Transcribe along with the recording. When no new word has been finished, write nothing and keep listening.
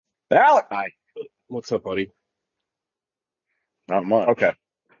Alec, Hi. What's up, buddy? Not much. okay.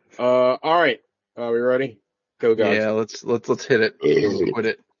 All right. Are we ready? Go, guys. Yeah, let's hit it. Let's quit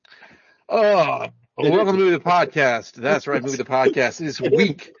it. Oh, welcome to Movie the Podcast. That's right, Movie the Podcast. It's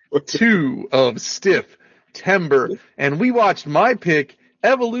week 2 of Stiff Timber, and we watched my pick,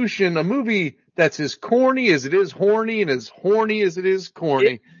 Evolution, a movie that's as corny as it is horny and as horny as it is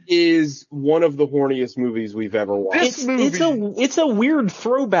corny. It is one of the horniest movies we've ever watched. It's a weird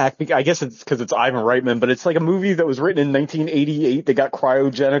throwback. I guess it's because it's Ivan Reitman, but it's like a movie that was written in 1988 that got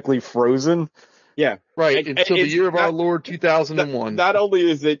cryogenically frozen. Yeah. Right, until the year of our Lord 2001. Not only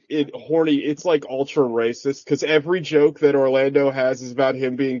is it horny, it's like ultra racist, because every joke that Orlando has is about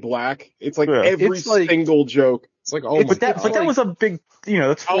him being black. It's like every single joke. It's like, that was a big,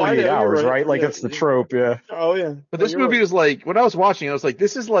 that's 48 hours, right? Like, that's the trope, yeah. Oh, yeah. But this movie was like, when I was watching, I was like,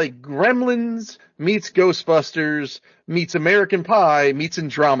 this is like Gremlins meets Ghostbusters meets American Pie meets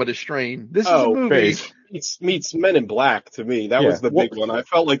Andromeda Strain. This is a movie. Meets Men in Black to me. That was the big one. I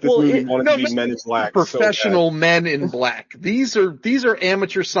felt like this movie wanted to be Men in Black. Professional men in black. These are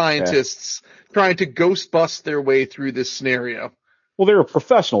amateur scientists trying to ghost bust their way through this scenario. Well, they were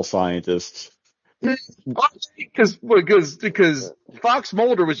professional scientists. Because Fox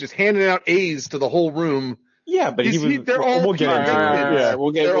Mulder was just handing out A's to the whole room. Yeah, but they're all Peter Venkmans. Yeah,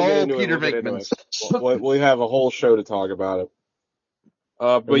 we'll get into Peter it. Venkmans. We have a whole show to talk about it.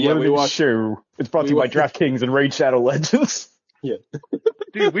 But yeah, we watched. Show. It's brought to you by DraftKings and Raid Shadow Legends. Yeah.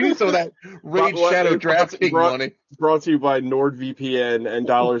 Dude, we need some of that Raid Shadow DraftKings money. Brought to you by NordVPN and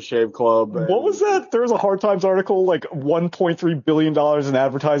Dollar Shave Club. What was that? There was a Hard Times article, like $1.3 billion in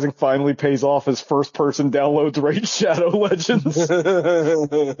advertising finally pays off as first person downloads Raid Shadow Legends.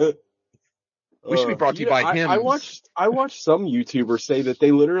 We should be brought to you by him. I watched some YouTubers say that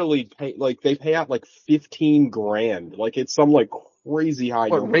they literally pay out like $15,000. Like it's some like crazy high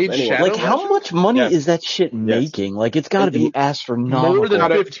number. Like how much money is that shit making? Like it's got to be astronomical. More than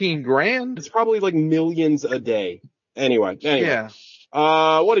 $15,000. It's probably like millions a day. Anyway. Yeah.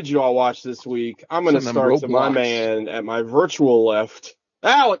 What did you all watch this week? I'm gonna start with my man at my virtual left,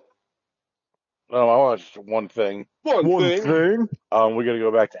 Alec. Oh, I watched one thing. One thing. We got to go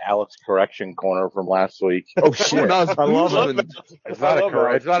back to Alec's correction corner from last week. Oh shit! I love it. It's not a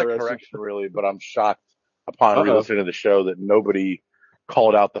correction really, but I'm shocked upon re-listening to the show that nobody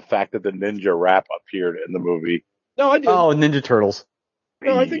called out the fact that the ninja rap appeared in the movie. No, I did. Oh, Ninja Turtles.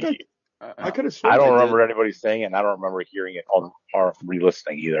 No, I think I could have. I don't remember anybody saying it, and I don't remember hearing it on our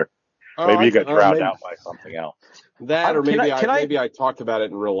re-listening either. Maybe you got drowned out by something else. That, or maybe I talked about it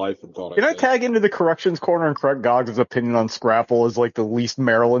in real life and thought. Can I tag into the corrections corner and correct Gogg's opinion on Scrapple as like the least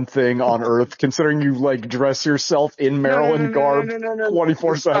Maryland thing on earth, considering you like dress yourself in Maryland garb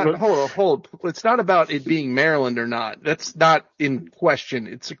 24/7? Hold. It's not about it being Maryland or not. That's not in question.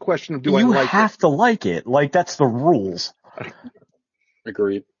 It's a question of I like it. You have to like it. Like that's the rules.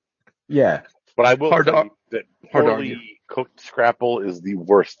 Agreed. Yeah. But I will say that poorly cooked Scrapple is the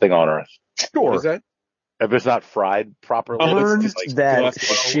worst thing on earth. Sure. Is that? If it's not fried properly, it's like that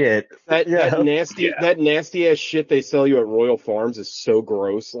shit. That nasty ass shit they sell you at Royal Farms is so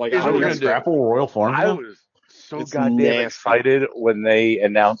gross. Like I don't Scrapple Royal Farms. I was so goddamn excited when they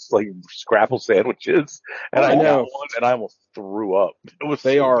announced like Scrapple sandwiches, and I got one and I almost threw up. It was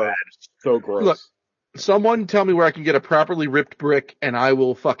bad. So gross. Look, someone tell me where I can get a properly ripped brick, and I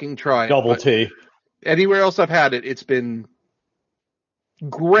will fucking try it. Double T. Anywhere else I've had it, it's been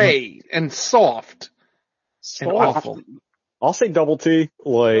gray and soft. And awful. I'll say Double T,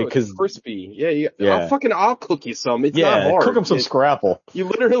 like, cause crispy. Yeah. I'll cook you some. It's not hard. Cook them some Scrapple. You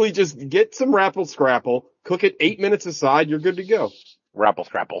literally just get some Scrapple, cook it 8 minutes aside, you're good to go.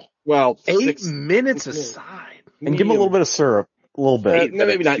 Scrapple. Well, 8 minutes aside. And give them a little bit of syrup. A little bit.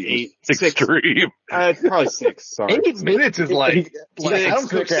 Maybe not 8. 6. Extreme. Probably 6. Sorry. 8 minutes is like I don't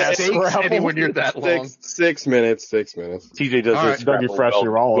cook steaks anywhere near that long. 6 minutes. TJ does this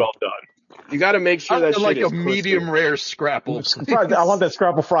Scrapple well done. You got to make sure that shit like is a medium rare Scrapple. I want that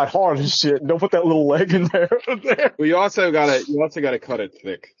Scrapple fried hard as shit. Don't put that little leg in there. Well, you also got to cut it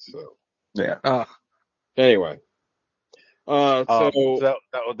thick. So yeah. Anyway. So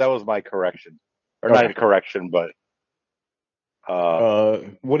that was my correction, or not a correction, but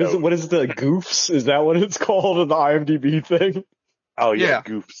what is it? What is the goofs? Is that what it's called in the IMDb thing? Oh yeah.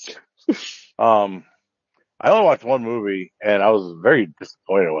 Goofs. I only watched one movie and I was very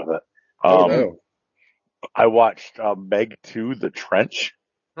disappointed with it. I watched Meg 2: The Trench.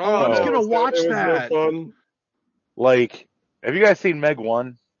 Oh, I was gonna watch that. Like, have you guys seen Meg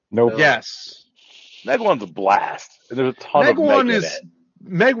 1? Nope. Yes. Meg 1's a blast. There's a ton of Meg in it.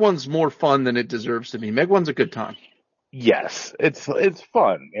 Meg 1's more fun than it deserves to be. Meg 1's a good time. Yes, it's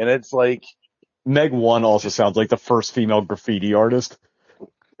fun, and it's like Meg 1 also sounds like the first female graffiti artist.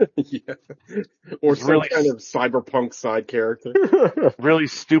 Yeah. Or some really kind of cyberpunk side character. Really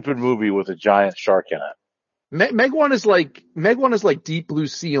stupid movie with a giant shark in it. Meg 1 is like Deep Blue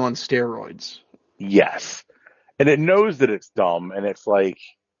Sea on steroids. Yes. And it knows that it's dumb, and it's like,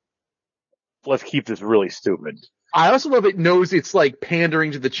 let's keep this really stupid. I also love it knows it's like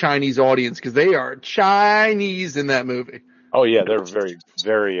pandering to the Chinese audience because they are Chinese in that movie. Oh yeah, they're very,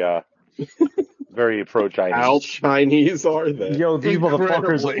 very, very pro-Chinese. How Chinese are they? Yo, these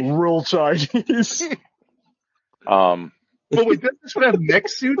motherfuckers are real Chinese. But wait, does this one have mech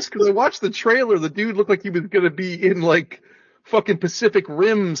suits? Because I watched the trailer, the dude looked like he was going to be in like fucking Pacific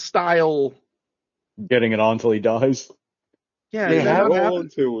Rim style. Getting it on till he dies. Yeah,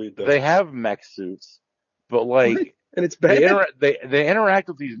 they have mech suits, but like, and it's bad. They interact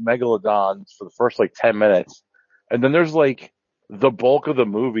with these megalodons for the first like 10 minutes, and then there's like the bulk of the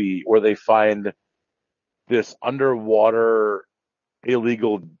movie where they find this underwater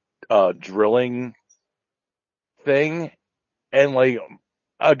illegal drilling thing, and like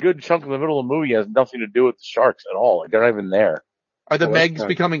a good chunk of the middle of the movie has nothing to do with the sharks at all. Like they're not even there. Are the Megs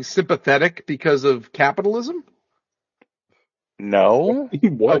becoming sympathetic because of capitalism? No.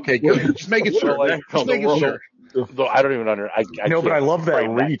 Okay, good. Just making sure. Just making sure. Though I don't even no, but I love that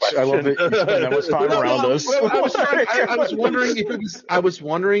reach. I love that you spend that much time around us. I was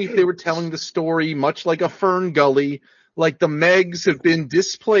wondering if they were telling the story much like a Fern Gully, like the Megs have been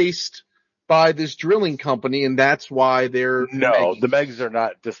displaced by this drilling company, and that's why they're No, the Megs are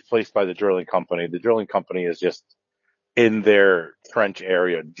not displaced by the drilling company. The drilling company is just in their trench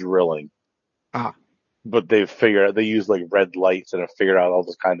area drilling. But they use like red lights and have figured out all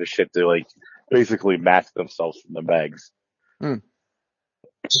this kind of shit to like basically mask themselves from the Megs.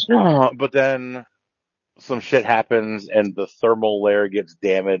 But then some shit happens and the thermal layer gets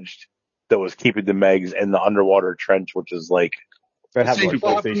damaged that was keeping the Megs in the underwater trench, which is like that happened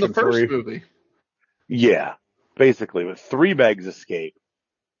from the first movie. Yeah, basically, but 3 Megs escape,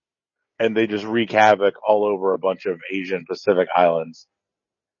 and they just wreak havoc all over a bunch of Asian Pacific islands.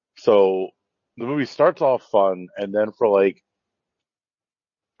 So the movie starts off fun, and then for like,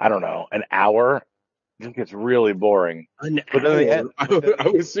 I don't know, an hour, it just gets really boring. But then I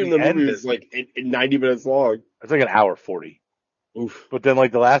would assume the movie is like 90 minutes long. It's like an hour 40. Oof. But then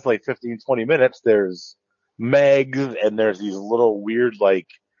like the last like 15, 20 minutes, there's Megs, and there's these little weird like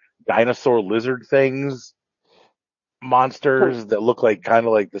dinosaur lizard things, monsters that look like kind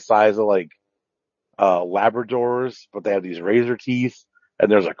of like the size of like Labradors, but they have these razor teeth, and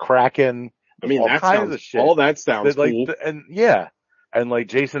there's a kraken. I mean, all that sounds cool. And like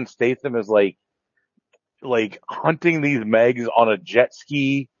Jason Statham is like hunting these Megs on a jet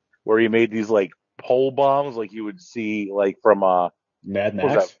ski, where he made these like pole bombs, like you would see like from Mad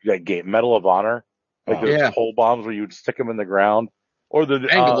Max, that game Medal of Honor, like those pole bombs where you would stick them in the ground, or the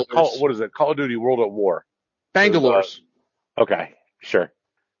Call of Duty World at War, Bangalore's. Okay, sure,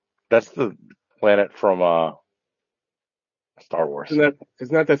 that's the planet from Star Wars. Isn't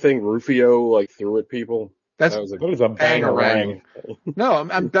that the thing Rufio like threw at people? What is a bangarang? No,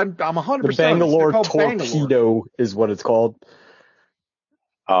 I'm 100%. The Bangalore torpedo is what it's called.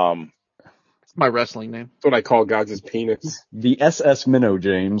 It's my wrestling name. That's what I call God's penis. The SS Minnow,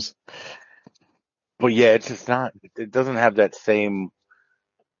 James. But yeah, it's just not. It doesn't have that same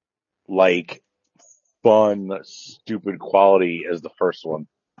like fun, stupid quality as the first one.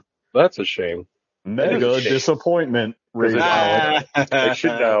 That's a shame. Mega disappointment. They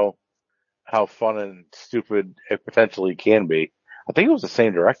should know how fun and stupid it potentially can be. I think it was the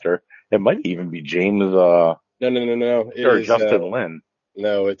same director. It might even be James. No. Or Justin Lin.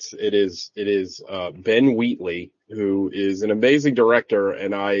 No, it is Ben Wheatley, who is an amazing director,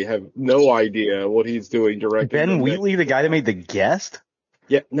 and I have no idea what he's doing directing. Ben Wheatley, the guy that made The Guest?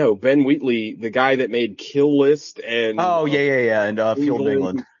 Yeah, no, Ben Wheatley, the guy that made Kill List and and Field of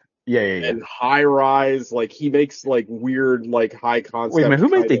England. Yeah. And High Rise, like he makes like weird, like high concept. Wait a minute, who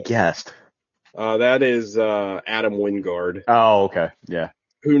made The Guest? That is Adam Wingard. Oh, okay, yeah.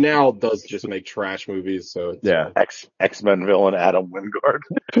 Who now does just make trash movies? So it's, X-Men villain Adam Wingard.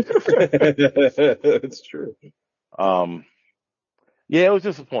 It's true. Yeah, it was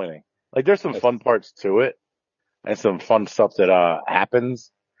disappointing. Like there's some fun parts to it, and some fun stuff that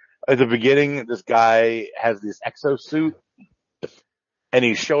happens. At the beginning, this guy has this exosuit, and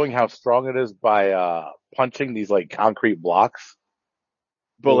he's showing how strong it is by punching these like concrete blocks.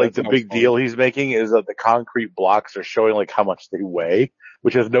 But like the big deal he's making is that the concrete blocks are showing like how much they weigh,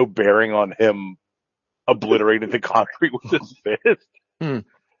 which has no bearing on him obliterating the concrete with his fist.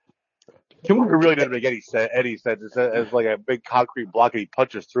 It really doesn't make any sense. It's like a big concrete block, and he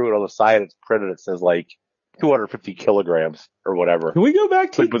punches through it. On the side, it's printed. It says like 250 kilograms or whatever. Can we go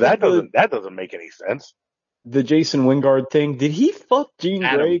back to but that doesn't make any sense. The Jason Wingard thing? Did he fuck Jean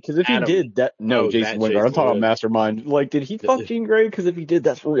Grey? Because if he did, Jason Wingard. I'm talking about Mastermind. Like, did he fuck Jean Grey? Because if he did,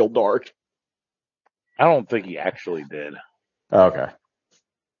 that's real dark. I don't think he actually did. Okay.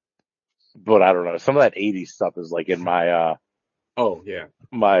 But I don't know. Some of that 80s stuff is like in my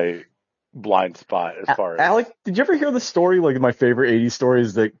my blind spot as far as Alec, did you ever hear the story? Like my favorite 80s story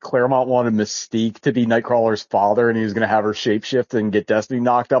is that Claremont wanted Mystique to be Nightcrawler's father, and he was going to have her shapeshift and get Destiny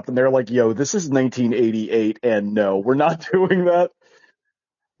knocked up. And they're like, "Yo, this is 1988, and no, we're not doing that."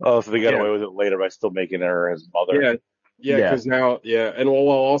 Oh, so they got away with it later by still making her his mother. Yeah, because now, and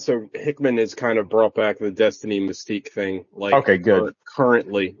also Hickman has kind of brought back the Destiny Mystique thing, like okay, good.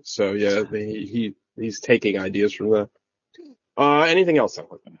 Currently. So yeah, he's taking ideas from that. Anything else?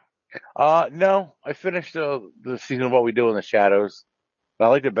 No, I finished the season of What We Do in the Shadows. I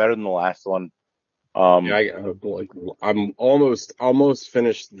liked it better than the last one. I'm almost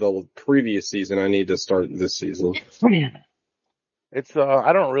finished the previous season. I need to start this season. It's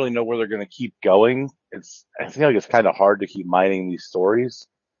I don't really know where they're going to keep going. I feel like it's kind of hard to keep mining these stories.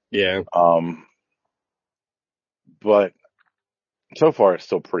 Yeah. But so far it's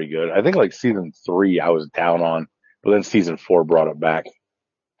still pretty good. I think like season 3 I was down on, but then season 4 brought it back.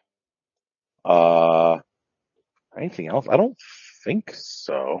 Anything else? I don't think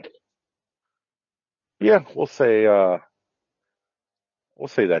so. Yeah, we'll say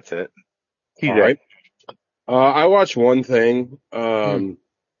that's it. TJ. All right. I watched one thing.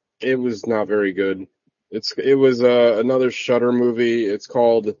 It was not very good. It was another Shudder movie. It's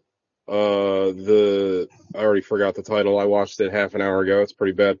called I already forgot the title. I watched it half an hour ago. It's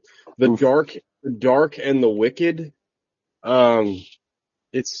pretty bad. The Dark and the Wicked.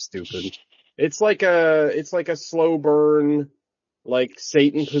 It's stupid. It's like a slow burn, like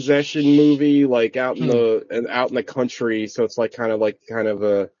Satan possession movie, like out in the country. So it's like kind of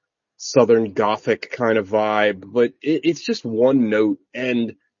a Southern Gothic kind of vibe, but it's just one note.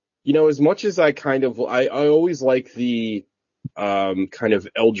 And, you know, as much as I always like the, kind of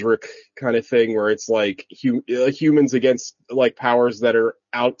Eldritch kind of thing where it's like humans against like powers that are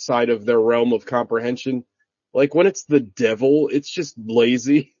outside of their realm of comprehension. Like when it's the devil, it's just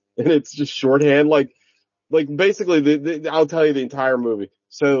lazy and it's just shorthand. Like basically I'll tell you the entire movie.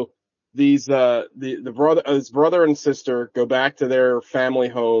 So his brother and sister go back to their family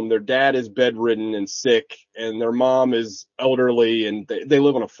home. Their dad is bedridden and sick, and their mom is elderly, and they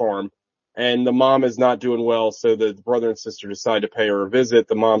live on a farm. And the mom is not doing well, so the brother and sister decide to pay her a visit.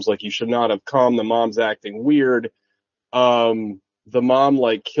 The mom's like, "You should not have come." The mom's acting weird. The mom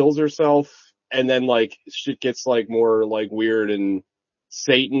like kills herself, and then like shit gets like more like weird and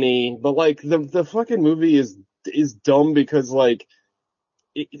Satan-y. But like the fucking movie is dumb because like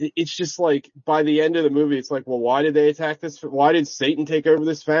it's just like by the end of the movie, it's like, well, why did they attack this? Why did Satan take over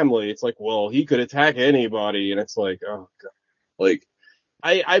this family? It's like, well, he could attack anybody, and it's like, oh god, like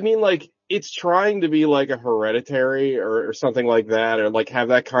I mean, like it's trying to be like a Hereditary or something like that, or like have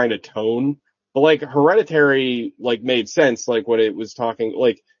that kind of tone. But like Hereditary, like made sense, like when it was talking,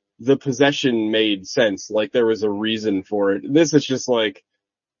 like the possession made sense, like there was a reason for it. This is just like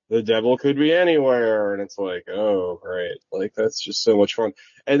the devil could be anywhere, and it's like, oh great, like that's just so much fun.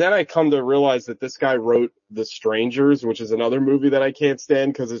 And then I come to realize that this guy wrote The Strangers, which is another movie that I can't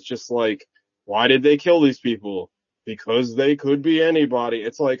stand because it's just like, why did they kill these people? Because they could be anybody.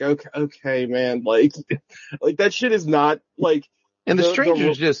 It's like, okay, man, like that shit is not like. And The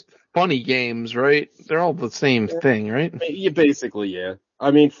Strangers just funny games, right? They're all the same thing, right? Yeah, basically, yeah.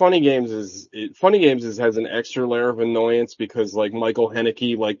 I mean, Funny Games has an extra layer of annoyance because like Michael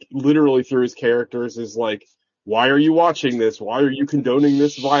Haneke, like literally through his characters is like, why are you watching this? Why are you condoning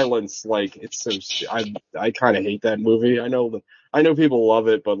this violence? Like, it's so, I kind of hate that movie. I know people love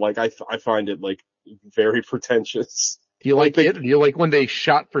it, but like, I find it like very pretentious. Do you like it? Do you like when they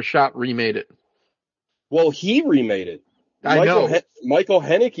shot for shot remade it? Well, he remade it. I know. Michael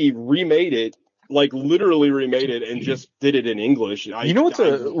Haneke remade it. Like literally remade it and just did it in English. You know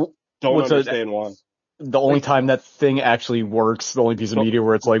don't understand why. The only time that thing actually works, the only piece of media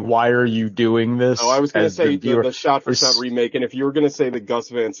where it's like, why are you doing this? Oh, I was going to say the shot for shot remake, and if you were going to say the Gus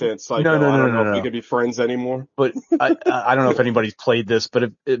Van Sant Psycho, I don't know if we could be friends anymore. But I don't know if anybody's played this,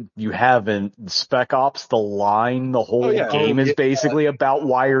 but if you haven't, Spec Ops, the whole game is basically about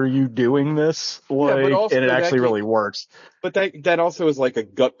why are you doing this? Like, but also, and it actually really works. But that also is like a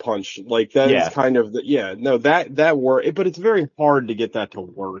gut punch. Like that is kind of that work. But it's very hard to get that to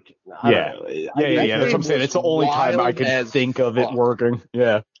work. Yeah. That's what I'm saying. It's the only time I can think of it working.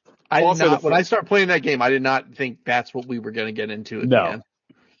 Yeah. When I start playing that game, I did not think that's what we were going to get into at the end.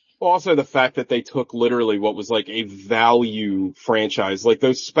 Also, the fact that they took literally what was like a value franchise, like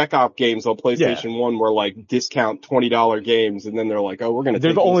those Spec Op games on PlayStation 1 were like discount $20 games, and then they're like, oh, we're going to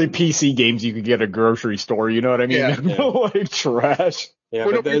They're the only PC games you could get at a grocery store, you know what I mean? Yeah. Like trash. Yeah,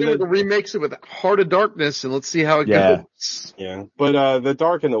 but we're remakes it with Heart of Darkness, and let's see how it goes. Yeah, but The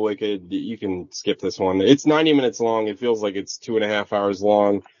Dark and the Wicked, you can skip this one. It's 90 minutes long. It feels like it's 2.5 hours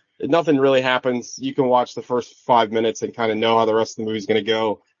long. Nothing really happens. You can watch the first 5 minutes and kind of know how the rest of the movie's going to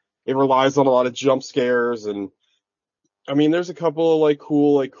go. It relies on a lot of jump scares, and I mean, there's a couple of like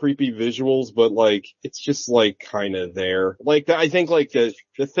cool, like creepy visuals, but like it's just like kind of there. Like I think like the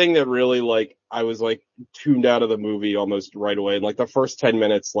thing that really like I was like tuned out of the movie almost right away. Like the first 10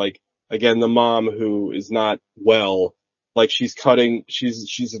 minutes, like again, the mom who is not well, like she's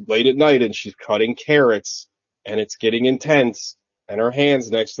late at night and she's cutting carrots, and it's getting intense, and her hands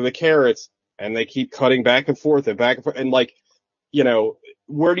next to the carrots, and they keep cutting back and forth, and like, you know,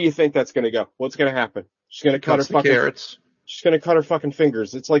 where do you think that's going to go? What's going to happen? She's going to cut her fucking carrots. She's going to cut her fucking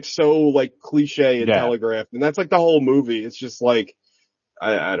fingers. It's like so like cliche and telegraphed. And that's like the whole movie. It's just like,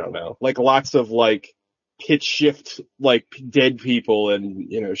 I don't know, like lots of like pitch shift, like dead people and,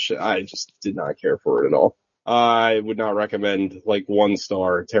 you know, I just did not care for it at all. I would not recommend, like 1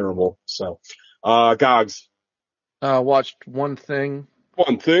 star, terrible. So, Gogs. Watched one thing.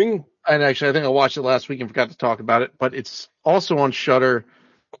 One thing? And actually, I think I watched it last week and forgot to talk about it, but it's also on Shudder.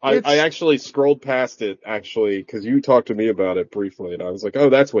 I actually scrolled past it, actually, because you talked to me about it briefly, and I was like, oh,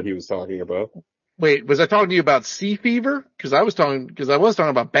 that's what he was talking about. Wait, was I talking to you about Sea Fever? Because I was talking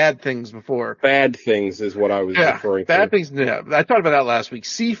about Bad Things before. Bad Things is what I was referring to. Bad Things, yeah. I talked about that last week.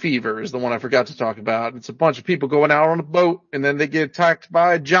 Sea Fever is the one I forgot to talk about. It's a bunch of people going out on a boat, and then they get attacked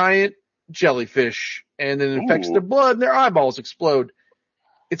by a giant jellyfish, and then it infects their blood, and their eyeballs explode.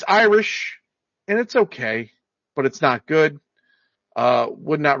 It's Irish, and it's okay, but it's not good.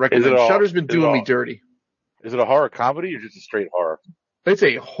 Would not recommend. Shudder's been doing me dirty. Is it a horror comedy or just a straight horror? It's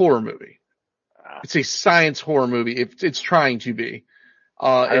a horror movie. It's a science horror movie. It's trying to be.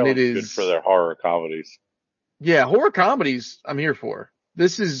 And it is good for their horror comedies. Yeah, horror comedies I'm here for.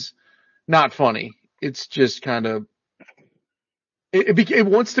 This is not funny. It's just kind of, it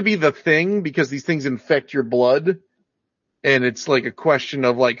wants to be the thing because these things infect your blood. And it's like a question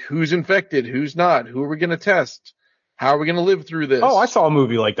of like, who's infected, who's not, who are we going to test? How are we going to live through this? Oh, I saw a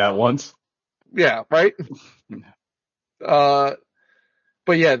movie like that once. Yeah, right? But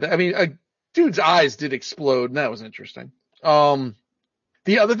yeah, I mean, a dude's eyes did explode, and that was interesting. The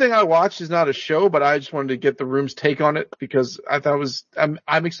other thing I watched is not a show, but I just wanted to get the room's take on it because I thought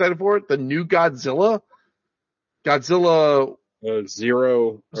I'm excited for it. The new Godzilla Zero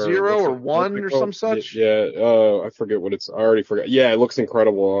or One or some such. Yeah. I forget what it's. I already forgot. Yeah, it looks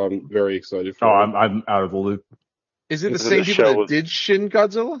incredible. I'm very excited for it. I'm out of the loop. Is it the same people that did Shin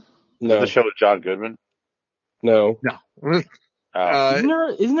Godzilla? No. The show with John Goodman? No.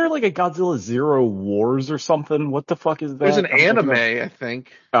 Isn't there like a Godzilla Zero Wars or something? What the fuck is that? There's an anime, I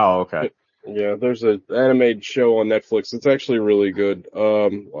think. Oh, okay. Yeah, there's an animated show on Netflix. It's actually really good.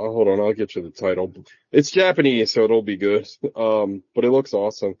 Hold on, I'll get you the title. It's Japanese, so it'll be good. But it looks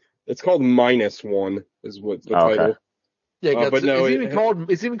awesome. It's called -1 is what the title. Okay. Yeah, but no, is it even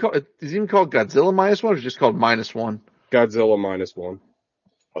called Godzilla -1 or just called -1? Godzilla -1.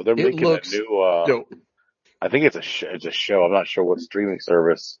 Oh, they're making a new, dope. I think it's a show. I'm not sure what streaming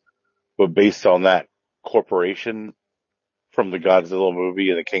service, but based on that corporation from the Godzilla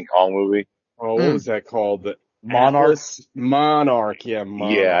movie and the King Kong movie. Oh, what was that called? Monarch? Monarch, yeah.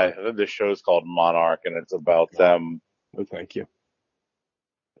 Monarch. Yeah, the show is called Monarch, and it's about them. Oh, thank you.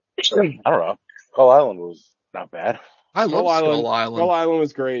 I don't know. Skull Island was not bad. I love Skull Island. Skull Island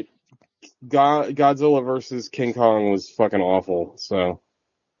was great. Godzilla versus King Kong was fucking awful. So,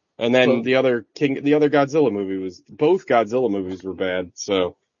 and then the other Godzilla movie both Godzilla movies were bad.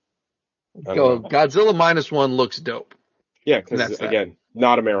 So, Godzilla -1 looks dope. Yeah, because again,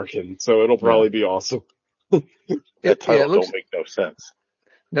 not American, so it'll probably be awesome. That title don't make no sense.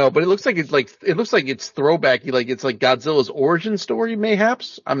 No, but it looks like it's throwbacky, like it's like Godzilla's origin story,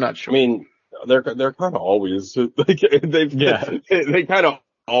 mayhaps. I'm not sure. I mean, they're kind of always they kind of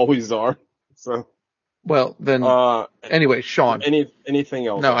always are. So, well then, anyway, Sean. Anything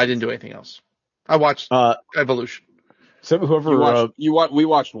else? No, I didn't do anything else. I watched Evolution. So we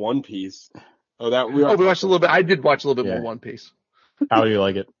watched One Piece. We watched a little bit. I did watch a little bit more One Piece. How do you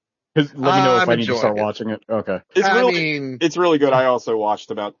like it? Let me know if I need to start watching it. Okay. It's really good. I also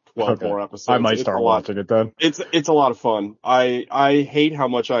watched about 12 more episodes. I might start watching it then. It's a lot of fun. I hate how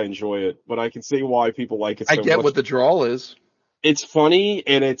much I enjoy it, but I can see why people like it so much. I get what the draw is. It's funny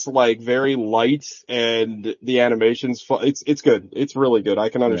and it's like very light and the animation's fun. It's good. It's really good. I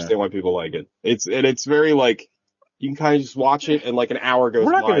can understand why people like it. It's very like you can kind of just watch it and like an hour goes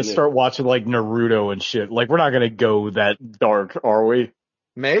We're not by. going to start watching like Naruto and shit. Like we're not going to go that dark, are we?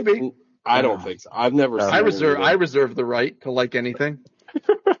 Maybe. I don't think so. I've never seen I Naruto. reserve the right to like anything.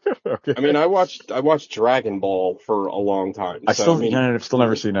 Okay. I mean, I watched Dragon Ball for a long time. I've So I mean, still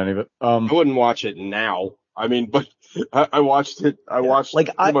never seen any of it. I wouldn't watch it now. I mean, but I watched it. I watched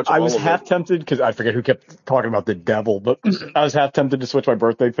like pretty much I all was of half it. tempted because I forget who kept talking about the devil, but I was half tempted to switch my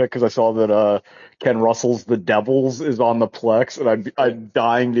birthday pick because I saw that Ken Russell's The Devils is on the Plex, and I'm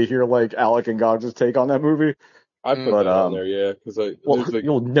dying to hear like Alec and Gogs' take on that movie. I put But that on there, yeah, because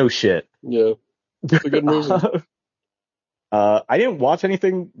no shit. yeah, it's a good movie. I didn't watch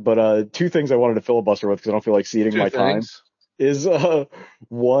anything, but two things I wanted to filibuster with because I don't feel like ceding my time is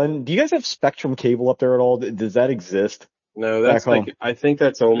one. Do you guys have Spectrum cable up there at all? Does that exist No, back that's home? like I think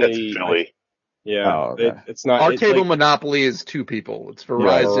that's That's only Philly. yeah. Oh, okay. It's not. Our It's cable like monopoly is two people. It's yeah,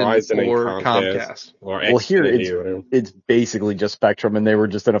 Verizon, Verizon and or Comcast. or Well, here Xfinity or whatever. it's basically just Spectrum, and they were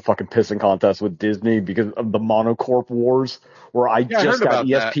just in a fucking pissing contest with Disney because of the Monocorp wars, where I Yeah, I just heard got about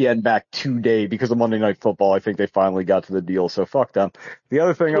that. ESPN back today because of Monday Night Football. I think they finally got to the deal, so fuck them. The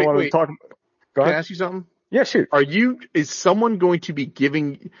other thing I wanted to talk about. Go Can I ahead. ask you something? Yeah, shoot. Is someone going to be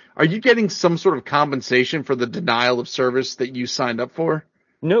are you getting some sort of compensation for the denial of service that you signed up for?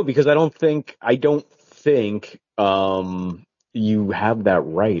 No, because I don't think you have that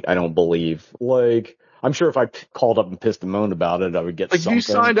right. I don't believe. Like, I'm sure if I called up and pissed and moaned about it, I would get Like something. if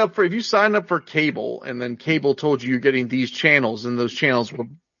you signed up for cable and then cable told you you're getting these channels and those channels were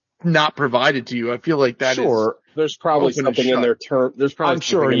not provided to you, I feel like that is Sure. There's probably open and something in shut. their term. There's probably I'm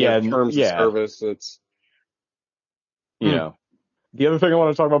something sure, in yeah, their terms of yeah. service. It's You know. The other thing I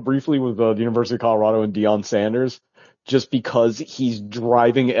want to talk about briefly was the University of Colorado and Deion Sanders, just because he's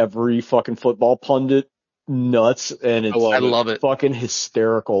driving every fucking football pundit nuts, and I love I it. love it. fucking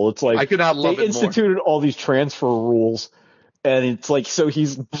hysterical. It's like I could not love they it more. instituted all these transfer rules. And it's like, so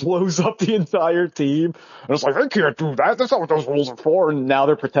he's blows up the entire team. And it's like, they can't do that. That's not what those rules are for. And now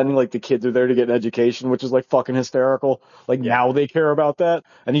they're pretending like the kids are there to get an education, which is like fucking hysterical. Like now they care about that.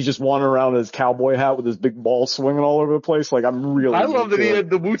 And he's just wandering around in his cowboy hat with his big ball swinging all over the place. Like I'm really I love that he into it. had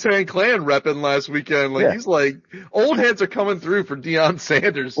the Wu-Tang Clan repping last weekend. Like he's like, old heads are coming through for Deion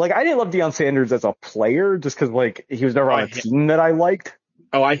Sanders. Like I didn't love Deion Sanders as a player just because like he was never on a team that I liked.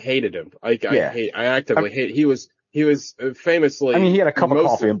 Oh, I hated him. I actively hate. He was famously. I mean, he had a cup of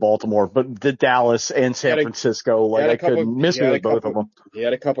coffee in Baltimore, but the Dallas and San Francisco, like I couldn't miss me with both of them. He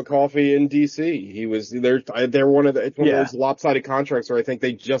had a cup of coffee in D.C. He was there. They're one of those lopsided contracts where I think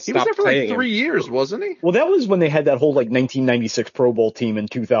they just He was stopped there for paying like 3 him. years, wasn't he? Well, that was when they had that whole like 1996 Pro Bowl team in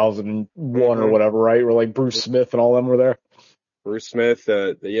 2001 or whatever, right? Where like Bruce Smith and all them were there. Bruce Smith,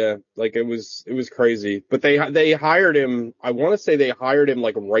 yeah, like it was crazy. But they hired him. I want to say they hired him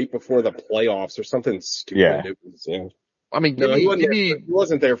like right before the playoffs or something stupid. Yeah. It was, yeah. I mean, he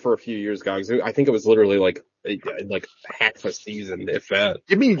wasn't there for a few years, guys. I think it was literally like half a season, if that.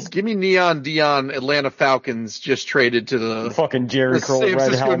 give me Neon Dion Atlanta Falcons just traded to the fucking Jerry Curl San red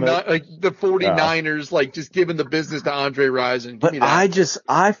Francisco, helmet. like the 49ers, like just giving the business to Andre Rison. But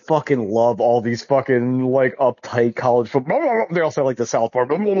I fucking love all these fucking like uptight college football. They also have like the South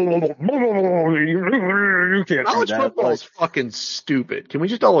Park. You can't college do that. football is fucking stupid. Can we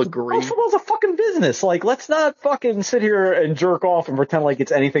just all agree? College football's a fucking business. Like, let's not fucking sit here and jerk off and pretend like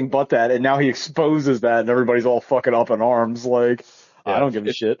it's anything but that. And now he exposes that, and everybody's all fucking up in arms. Like, I don't give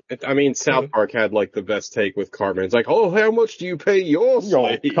a shit. I mean, South Park had like the best take with Cartman. It's like, oh, how much do you pay your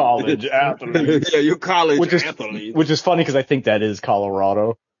college athlete? Yeah, your college athlete. Which is funny because I think that is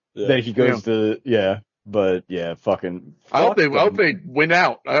Colorado. Yeah. That he goes to, but fucking. I hope they win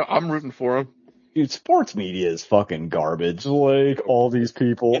out. I'm rooting for them. Dude, sports media is fucking garbage. Like, all these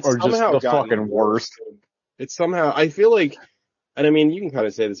people are just the fucking worst. It's somehow, I feel like, and I mean, you can kind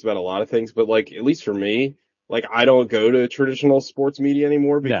of say this about a lot of things, but like, at least for me, like, I don't go to traditional sports media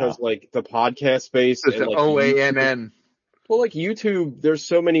anymore because like the podcast space. It's like, OANN. Well, like YouTube, there's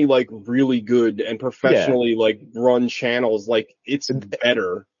so many like really good and professionally like run channels. Like it's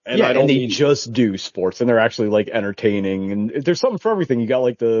better. And they just do sports and they're actually like entertaining and there's something for everything. You got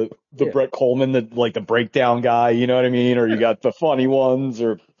like the Brett Coleman, the breakdown guy, you know what I mean? Or you got the funny ones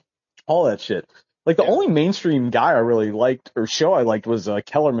or all that shit. Like the only mainstream guy I really liked or show I liked was a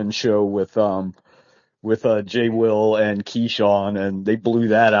Kellerman show with Jay Will and Keyshawn, and they blew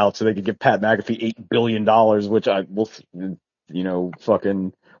that out so they could give Pat McAfee $8 billion, which we'll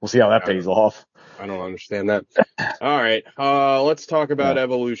see how that pays off. I don't understand that. All right. Let's talk about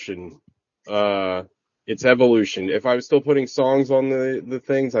evolution. It's evolution. If I was still putting songs on the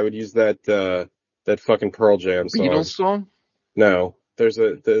things, I would use that fucking Pearl Jam song. Beatles song? No, there's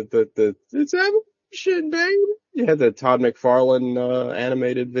it's evolution, baby. You had the Todd McFarlane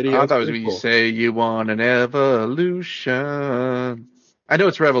animated video. I thought it was when you say you want an evolution. I know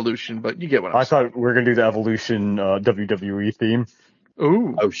it's revolution, but you get what I'm I saying. thought we were gonna do the Evolution WWE theme.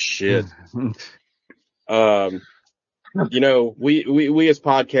 Ooh. Oh shit. We as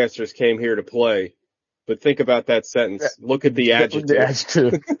podcasters came here to play, but think about that sentence. Look at the adjective. The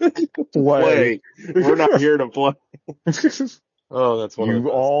adjective. Play. We're not here to play. Oh, that's one of the You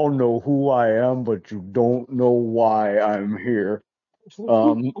best. all know who I am, but you don't know why I'm here.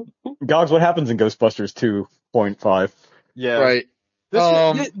 Gogs, what happens in Ghostbusters 2.5? Yeah. Right.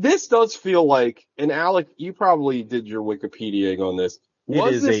 This does feel like, and Alec, you probably did your Wikipediaing on this.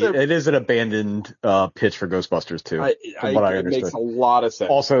 It is an abandoned pitch for Ghostbusters 2, from what I it understood. makes a lot of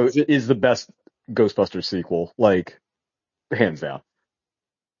sense. Also, is the best Ghostbusters sequel, like, hands down.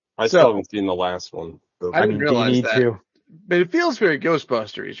 I still haven't seen the last one. I didn't realize do you need that. to? But it feels very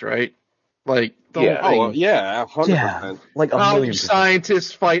Ghostbusters, right? Like, the Yeah. whole thing. Yeah, 100%. Yeah, like a How million do percent.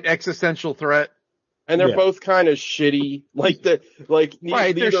 scientists fight existential threat? And they're both kind of shitty. Right, they're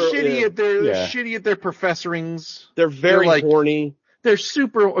shitty at their Yeah. shitty at their professorings. They're very like- horny. They're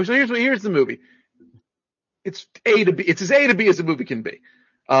super. So here's the movie. It's A to B. It's as A to B as a movie can be.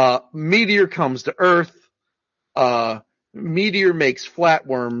 Meteor comes to Earth. Meteor makes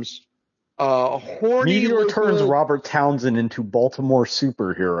flatworms. Horny Meteor turns local- Robert Townsend into Baltimore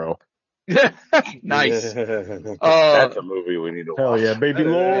superhero. Nice. That's a movie we need to watch. Hell yeah, baby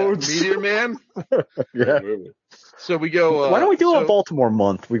loads. Meteor Man. Yeah. So we go. Why don't we do a Baltimore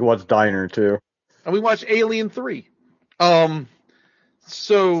month? We can watch Diner too. And we watch Alien 3.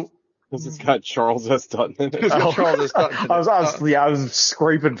 So Because it's got Charles S. Dutton in it. it's got Charles S. Dutton in it. I was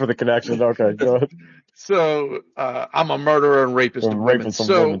scraping for the connection. Okay, go ahead. So I'm a murderer and rapist of women. Raping some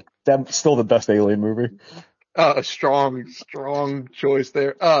women. That's still the best Alien movie. A strong choice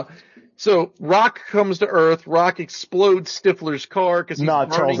there. So Rock comes to Earth. Rock explodes Stifler's car because he's Not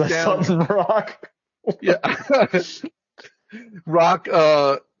burning Charles S. down. Sutton Rock. Yeah. Rock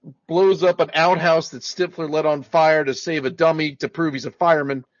blows up an outhouse that Stifler let on fire to save a dummy to prove he's a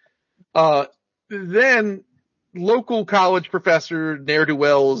fireman. Then local college professor,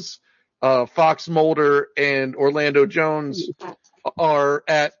 ne'er-do-wells, Fox Mulder and Orlando Jones are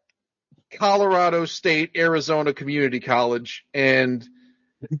at Colorado State Arizona Community College, and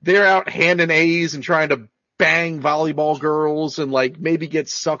they're out handing A's and trying to bang volleyball girls and like maybe get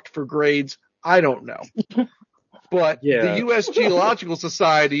sucked for grades. I don't know. But the U.S. Geological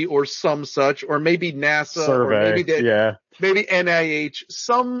Society or some such, or maybe NASA, Survey. or maybe NIH,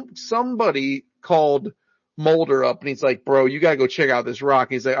 somebody called Mulder up and he's like, bro, you gotta go check out this rock.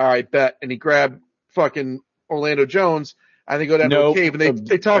 And he's like, all right, bet. And he grabbed fucking Orlando Jones and they go down to a cave and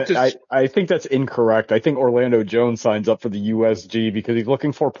they talk to. I think that's incorrect. I think Orlando Jones signs up for the USG because he's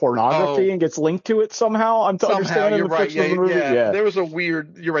looking for pornography and gets linked to it somehow. I'm understanding you're the right. fiction of the movie. Yeah. There was a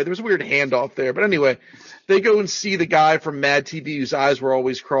weird. You're right. There was a weird handoff there. But anyway, they go and see the guy from Mad TV whose eyes were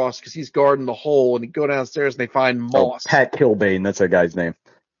always crossed because he's guarding the hole. And they go downstairs and they find Moss. Pat Kilbane, that's that guy's name.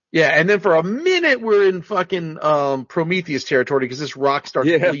 Yeah, and then for a minute we're in fucking Prometheus territory because this rock starts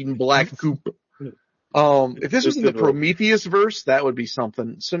bleeding black goop. If this was in the Prometheus verse, that would be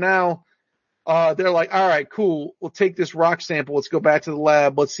something. So now they're like, all right, cool. We'll take this rock sample. Let's go back to the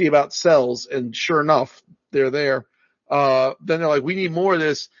lab. Let's see about cells. And sure enough, they're there. Then they're like, we need more of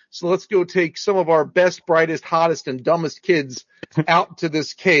this. So let's go take some of our best, brightest, hottest, and dumbest kids out to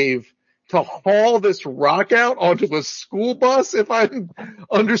this cave to haul this rock out onto a school bus, if I'm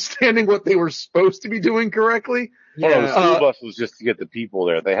understanding what they were supposed to be doing correctly. Yeah. The school bus was just to get the people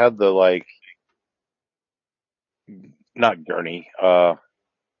there. They had the not gurney.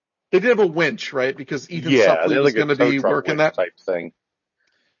 They did have a winch, right? Because Ethan Suplee was going to be working that type thing.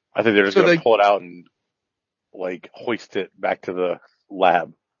 I think they're just going to pull it out and hoist it back to the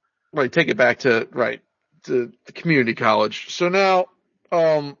lab. Right, take it back to the community college. So now,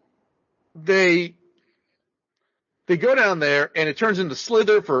 they go down there and it turns into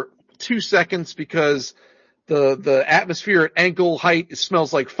Slither for 2 seconds because the atmosphere at ankle height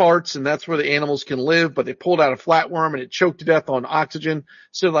smells like farts and that's where the animals can live, but they pulled out a flatworm and it choked to death on oxygen.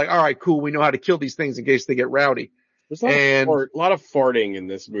 So all right, cool. We know how to kill these things in case they get rowdy. There's a lot of farting in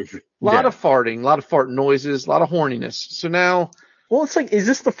this movie. A lot of farting, a lot of fart noises, a lot of horniness. So now. Well, it's is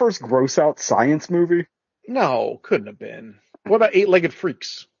this the first gross out science movie? No, couldn't have been. What about Eight-Legged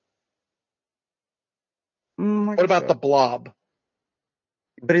Freaks? What about The Blob?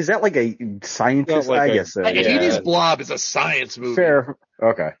 But is that a scientist? I guess so. Hades Blob is a science movie. Fair.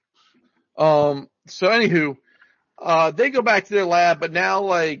 Okay. So anywho, they go back to their lab, but now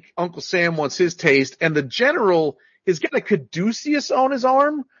like Uncle Sam wants his taste, and the general has got a caduceus on his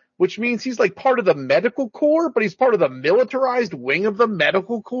arm, which means he's like part of the medical corps, but he's part of the militarized wing of the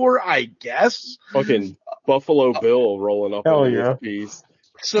medical corps, I guess. Fucking Buffalo Bill rolling up Hell in yeah. his piece.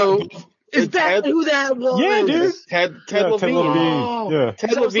 So is that who that was? Yeah, dude. Ted Ted Levine. Levine. Oh, Yeah.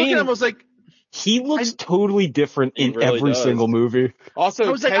 Ted I was looking at him, Levine. I was like, He looks totally different He in really every does. single movie.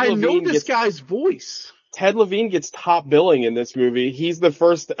 Also, Ted I know Levine this gets guy's voice. Ted Levine gets top billing in this movie. He's the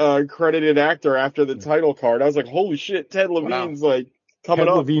first credited actor after the title card. I was like, holy shit, Ted Levine's like coming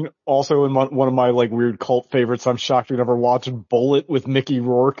Ted up. Levine also in one of my like weird cult favorites. I'm shocked you never watched Bullet with Mickey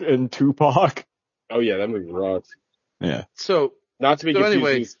Rourke and Tupac. Oh yeah, that movie rocks. Yeah. So, Not to be confused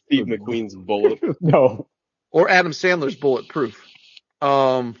anyway, with Steve McQueen's Bullet. No. or Adam Sandler's Bulletproof.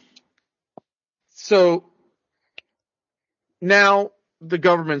 So now the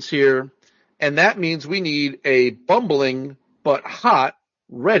government's here, and that means we need a bumbling but hot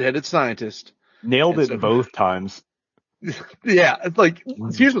redheaded scientist. Nailed And it so- both times. Yeah, it's like,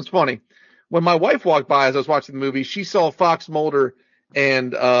 here's what's funny. When my wife walked by as I was watching the movie, she saw Fox Mulder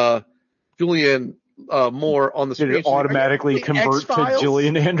and Julianne Moore on the Did screen. it automatically She's like, convert to X-Files?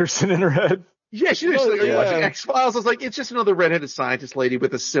 Gillian Anderson in her head? Yeah, she was like, Oh, yeah. watching X-Files. I was like, it's just another redheaded scientist lady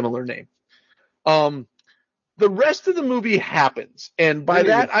with a similar name. The rest of the movie happens, and by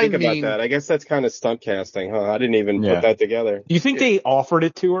that I think mean, about that. I guess that's kind of stunt casting, huh? I didn't even Yeah. put that together. Do you think they offered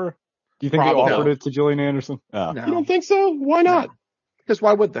it to her? Do you think Probably. they offered No. it to Gillian Anderson? Oh. no, You don't think so? Why not? because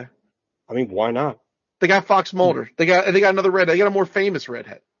why would they? I mean, why not? They got Fox Mulder. They got another redhead. They got a more famous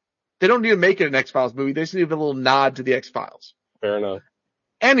redhead. They don't need to make it an X-Files movie. They just need a little nod to the X-Files. Fair enough.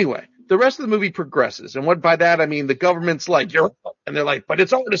 Anyway, the rest of the movie progresses. And what by that, I mean, the government's like, you're, and they're like, but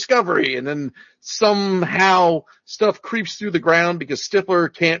it's our discovery. And then somehow stuff creeps through the ground because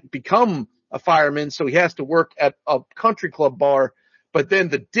Stifler can't become a fireman. So he has to work at a country club bar. But then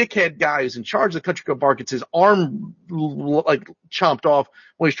the dickhead guy who's in charge of the country club bar gets his arm like chomped off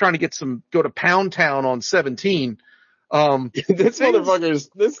when he's trying to go to Pound Town on 17. This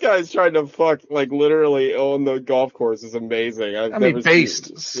guy's trying to fuck, like, literally on the golf course is amazing.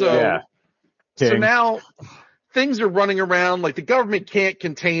 Based. So, Yeah. so King. now things are running around, like the government can't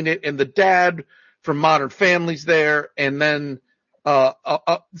contain it, and the dad from Modern Family's there, and then,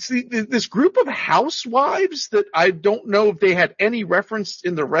 see, this group of housewives that I don't know if they had any reference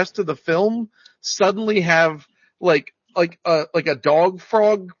in the rest of the film suddenly have like a dog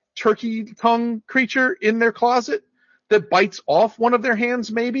frog turkey tongue creature in their closet that bites off one of their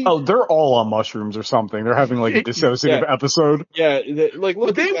hands, maybe. Oh, they're all on mushrooms or something. They're having like a dissociative episode. Yeah, look But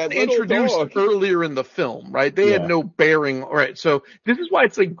at they that were little introduced dog. earlier in the film, right? They had no bearing. All right. So this is why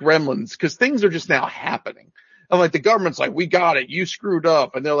it's like Gremlins, because things are just now happening. And like the government's like, we got it. You screwed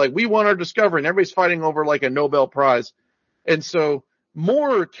up. And they're like, we want our discovery. And everybody's fighting over like a Nobel Prize. And so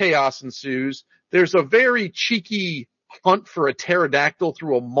more chaos ensues. There's a very cheeky hunt for a pterodactyl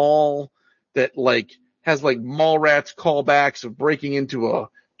through a mall that like has like Mallrats callbacks of breaking into a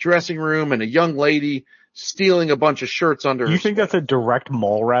dressing room and a young lady stealing a bunch of shirts under her. You think that's a direct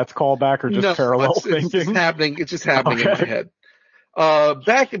Mallrats callback or just parallel thinking? It's just happening. It's just happening in my head.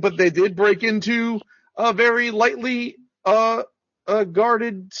 But they did break into a very lightly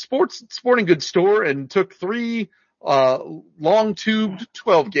guarded sporting goods store and took 3 long tubed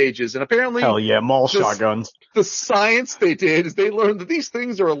 12 gauges. And apparently, Hell yeah, mall shotguns. the science they did is they learned that these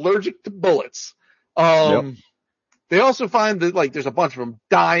things are allergic to bullets. They also find that like there's a bunch of them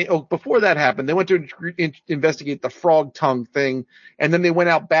die. Oh, before that happened, they went to investigate the frog tongue thing, and then they went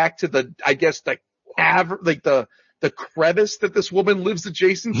out back to the crevice that this woman lives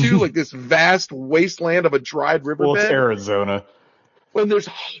adjacent to, like this vast wasteland of a dried riverbed. Well, it's Arizona. When there's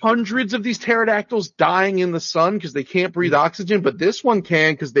hundreds of these pterodactyls dying in the sun because they can't breathe oxygen, but this one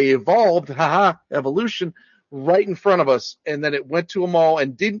can because they evolved, evolution, right in front of us. And then it went to a mall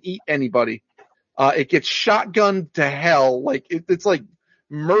and didn't eat anybody. It gets shotgunned to hell. Like it's like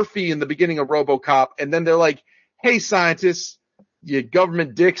Murphy in the beginning of RoboCop. And then they're like, hey, scientists, you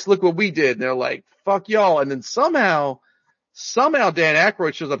government dicks, look what we did. And they're like, fuck y'all. And then somehow Dan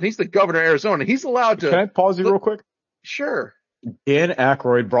Aykroyd shows up. And he's the governor of Arizona. And he's allowed to. Can I pause you real quick? Sure. Dan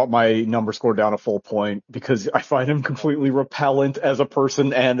Aykroyd brought my number score down a full point because I find him completely repellent as a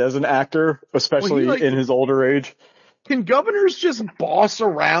person and as an actor, especially in his older age. Can governors just boss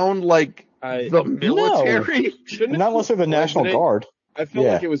around like the military? Not unless they're the National Guard. I feel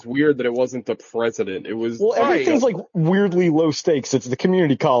like it was weird that it wasn't the president. It was everything's like weirdly low stakes. It's the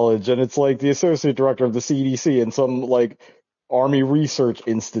community college and it's like the associate director of the CDC and some like Army Research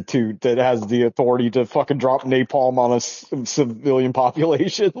Institute that has the authority to fucking drop napalm on a civilian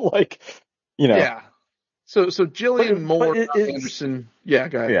population. Like, You know. Yeah. So Jillian Moore, it's Anderson. Yeah,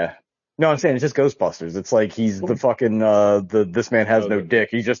 go ahead. yeah. No, I'm saying it's just Ghostbusters. It's like he's the fucking this man has no dick.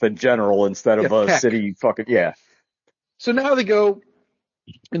 He's just a general instead of a Peck. city fucking yeah. So now they go,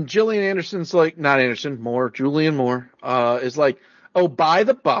 and Jillian Anderson's like, not Anderson, Julian Moore, is like, oh, by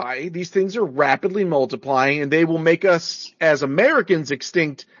the by, these things are rapidly multiplying, and they will make us as Americans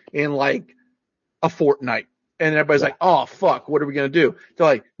extinct in like a fortnight. And everybody's like, oh, fuck, what are we going to do? They're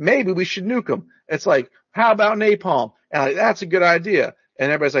like, maybe we should nuke them. It's like, how about napalm? And like, that's a good idea.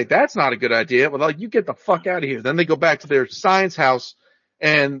 And everybody's like, that's not a good idea. Well, like, you get the fuck out of here. Then they go back to their science house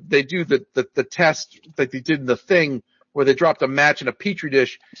and they do the test like they did in The Thing, where they dropped a match in a petri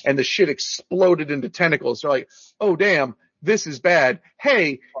dish and the shit exploded into tentacles. They're like, oh, damn, this is bad.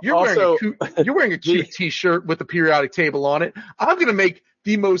 Hey, you're wearing a cute t-shirt with the periodic table on it. I'm going to make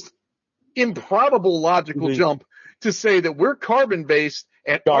the most improbable logical jump to say that we're carbon based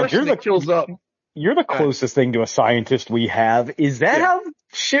and arsenic kills up. You're the closest thing to a scientist we have. Is that how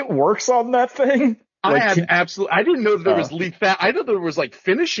shit works on that thing? I didn't know that there was lethality. I know there was like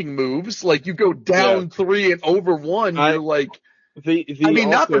finishing moves. Like you go down 3 and over 1. You're like,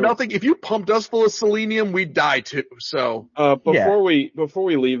 not for nothing. If you pumped us full of selenium, we'd die too. So, before we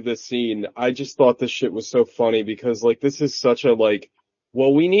leave this scene, I just thought this shit was so funny because like, this is such a like,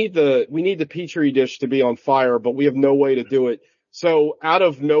 well, we need the petri dish to be on fire, but we have no way to do it. So out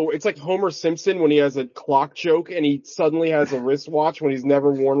of nowhere, it's like Homer Simpson when he has a clock joke and he suddenly has a wristwatch when he's never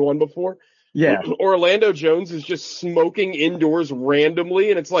worn one before. Yeah. Orlando Jones is just smoking indoors randomly,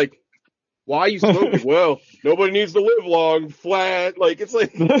 and it's like, why are you smoking? Well, nobody needs to live long, flat. Like, it's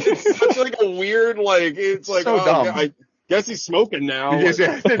like, it's such like a weird, like, it's like, so dumb. I guess he's smoking now.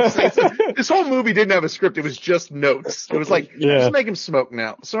 This whole movie didn't have a script. It was just notes. It was like, just make him smoke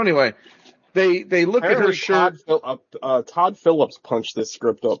now. So anyway, they look at her shirt. Todd Phillips punched this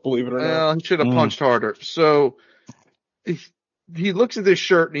script up, believe it or not. He should have punched harder. So he looks at this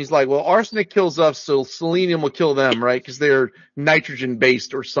shirt and he's like, well, arsenic kills us, so selenium will kill them, right? Because they're nitrogen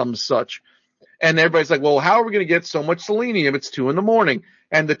based or some such. And everybody's like, well, how are we going to get so much selenium? It's 2 a.m.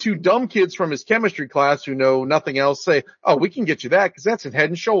 And the 2 dumb kids from his chemistry class who know nothing else say, oh, we can get you that because that's in Head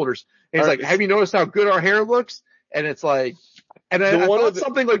and Shoulders. And he's like, have you noticed how good our hair looks? And it's like, and I thought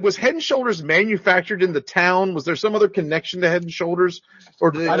something like, was Head and Shoulders manufactured in the town? Was there some other connection to Head and Shoulders? Or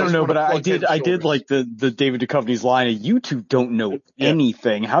did they I don't know, but I did like the David Duchovny's line of, you two don't know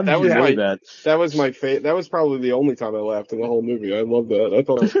anything. How did you know that? That was my favorite. That was probably the only time I laughed in the whole movie. I love that. I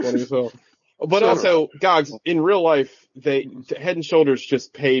thought it was funny as hell. But also, Gogs, in real life, Head and Shoulders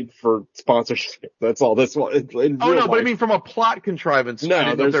just paid for sponsorship. That's all. That's what. But I mean from a plot contrivance.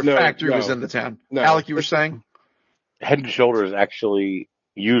 No, their factory was in the town. No. Alec, you were saying? Head and Shoulders actually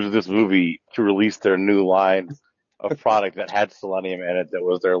used this movie to release their new line of product that had selenium in it. That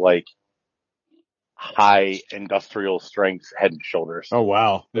was their like high industrial strength Head and Shoulders. Oh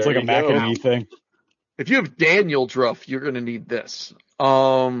wow, it's like a Mac and Me thing. If you have Daniel Druff, you're going to need this.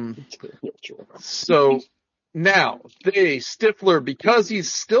 So now Stifler, because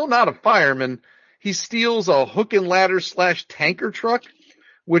he's still not a fireman, he steals a hook and ladder / tanker truck,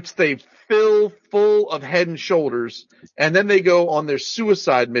 which they fill full of Head and Shoulders, and then they go on their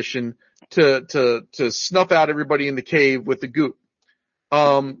suicide mission to snuff out everybody in the cave with the goop.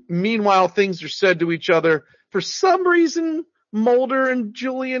 Meanwhile, things are said to each other. For some reason, Mulder and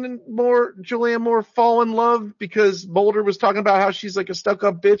Julianne Moore fall in love because Mulder was talking about how she's like a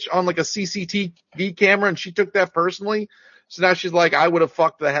stuck-up bitch on like a CCTV camera, and she took that personally. So now she's like, I would have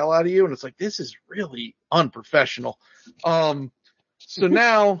fucked the hell out of you. And it's like, this is really unprofessional. So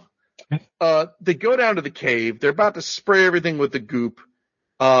now, they go down to the cave. They're about to spray everything with the goop.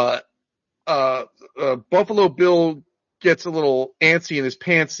 Buffalo Bill gets a little antsy in his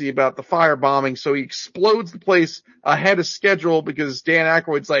pantsy about the firebombing, so he explodes the place ahead of schedule because Dan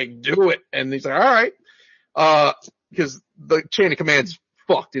Aykroyd's like, do it. And he's like, all right. Because the chain of command's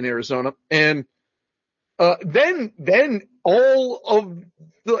fucked in Arizona. And then all of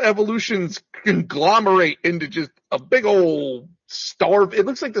the evolutions conglomerate into just a big old it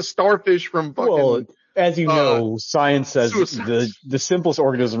looks like the starfish from fucking... Well, as you know, science says the simplest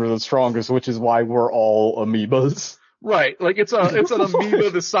organisms are the strongest, which is why we're all amoebas. Right, like it's an amoeba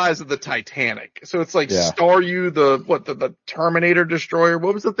the size of the Titanic. So it's like Staryu, the Terminator destroyer.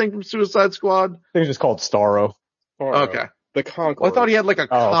 What was the thing from Suicide Squad? I think it's just called Starro. Okay, the Conqueror. Well, I thought he had like a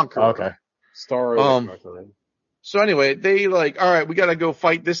Conqueror. Okay, Starro. The Conqueror. So anyway, they like, all right, we got to go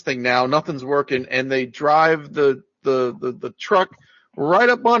fight this thing now. Nothing's working, and they drive the truck right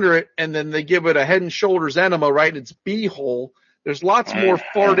up under it, and then they give it a Head and Shoulders enema right in its beehole. There's lots more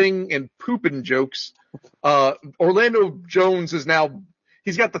farting and pooping jokes. Orlando Jones is now,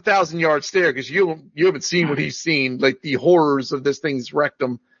 he's got the 1,000-yard stare because you haven't seen what he's seen, like the horrors of this thing's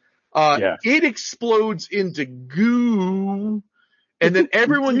rectum. Yeah. It explodes into goo, and then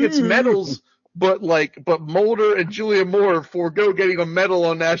everyone gets medals, but Mulder and Julia Moore forego getting a medal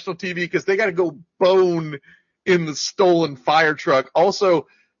on national TV because they got to go bone in the stolen fire truck. Also,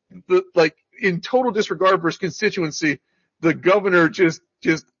 in total disregard for his constituency, the governor just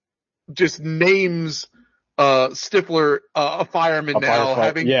names Stifler a fireman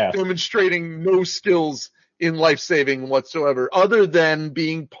now, demonstrating no skills in life saving whatsoever, other than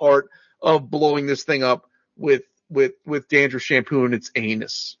being part of blowing this thing up with dandruff shampoo in its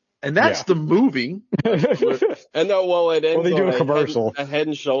anus. And that's the movie. And it ends they do on a commercial. a Head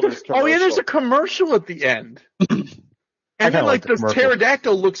and Shoulders commercial. Oh yeah, there's a commercial at the end. And then like the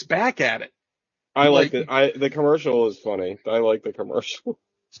pterodactyl looks back at it. I like it. The commercial is funny. I like the commercial.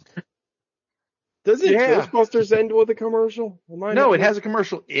 Doesn't Ghostbusters end with a commercial? No, it has a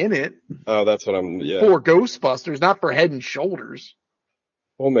commercial in it. Oh, that's what I'm. Yeah. For Ghostbusters, not for Head and Shoulders.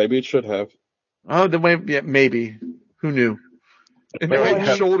 Well, maybe it should have. Oh, maybe. Who knew? In the Head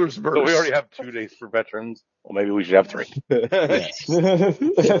and Shoulders verse. So we already have 2 days for veterans. Well, maybe we should have 3. That's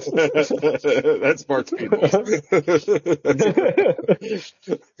smart people.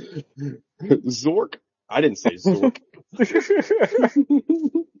 Zork? I didn't say Zork.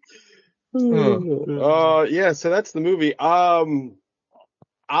 Yeah, so that's the movie.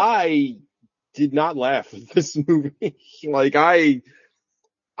 I did not laugh at this movie.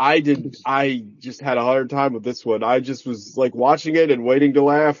 I just had a hard time with this one. I just was like watching it and waiting to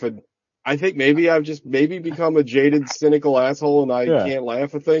laugh, and I think maybe I've just become a jaded, cynical asshole and I can't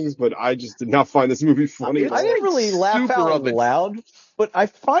laugh at things, but I just did not find this movie funny. I didn't really laugh out loud, but I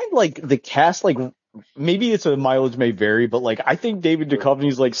find the cast, maybe it's a mileage may vary, but I think David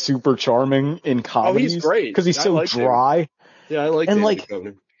Duchovny's super charming in comedies. Oh, he's great. Because he's so dry. Him. Yeah, I like David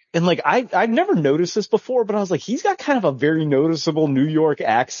Duchovny. And I've never noticed this before, but I was he's got kind of a very noticeable New York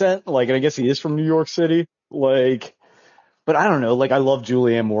accent. And I guess he is from New York City. But I don't know. I love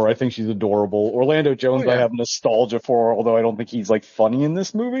Julianne Moore. I think she's adorable. Orlando Jones, I have nostalgia for, although I don't think he's funny in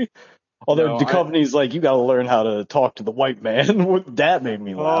this movie. Although Duchovny's you gotta learn how to talk to the white man. That made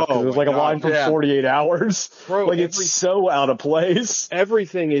me laugh. It was a line from 48 Hours. Bro, it's so out of place.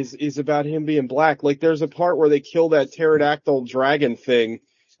 Everything is about him being black. There's a part where they kill that pterodactyl dragon thing,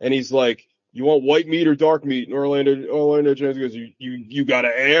 and he's like, "You want white meat or dark meat?" And Orlando Jones goes, "You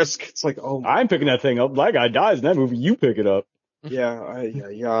gotta ask." It's I'm picking that thing up. That guy dies in that movie. You pick it up. Yeah,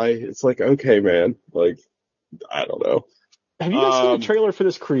 it's okay, man. I don't know. Have you guys seen the trailer for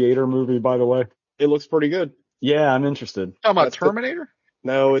this Creator movie, by the way? It looks pretty good. Yeah, I'm interested. Talking about Terminator?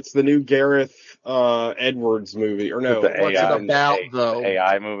 No, it's the new Gareth Edwards movie. Or no, what's it about, though? The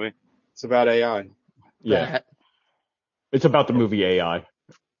AI movie? It's about AI. Yeah. It's about the movie AI.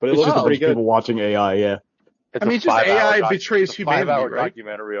 But it looks pretty good. People watching AI, yeah. It's just AI betrays humanity, 5-hour right?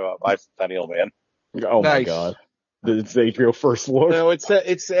 documentary about Bicentennial Man. Oh my god. It's the HBO First Look. No, it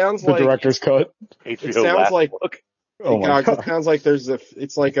sounds the director's cut. HBO it sounds like look. Oh my god. It sounds like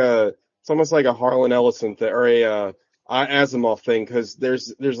it's almost like a Harlan Ellison or a Asimov thing, because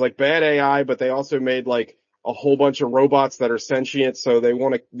there's bad AI, but they also made a whole bunch of robots that are sentient, so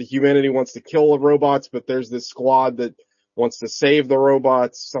the humanity wants to kill the robots, but there's this squad that wants to save the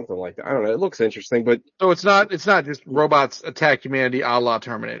robots, something like that. I don't know. It looks interesting, but so it's not just robots attack humanity a la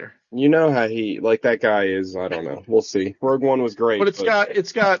Terminator. You know how that guy is. I don't know. We'll see. Rogue One was great, but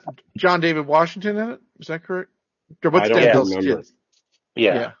it's got John David Washington in it. Is that correct? I don't remember.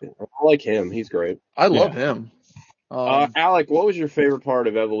 Yeah. I like him. He's great. I love him. Alec, what was your favorite part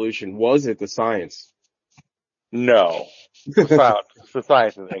of Evolution? Was it the science? No. The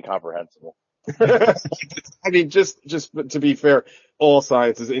science is incomprehensible. I mean, just to be fair, all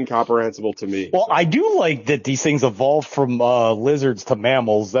science is incomprehensible to me. Well, I do like that these things evolved from lizards to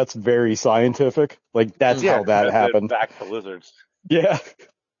mammals. That's very scientific. That's how that happened. Back to lizards. Yeah.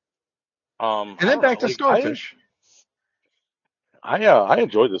 And then back to starfish. I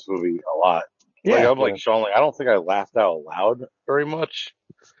enjoyed this movie a lot. Yeah. I'm like Sean, I don't think I laughed out loud very much.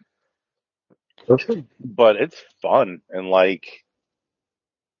 But it's fun, and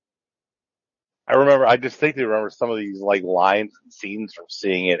I distinctly remember some of these lines and scenes from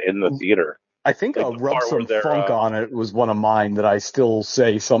seeing it in the theater. I think Rub Some Funk on It was one of mine that I still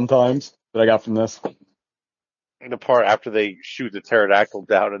say sometimes that I got from this. The part after they shoot the pterodactyl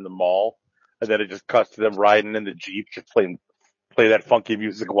down in the mall, and then it just cuts to them riding in the Jeep, just play that funky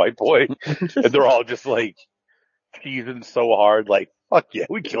music, White Boy, and they're all just teasing so hard, fuck yeah,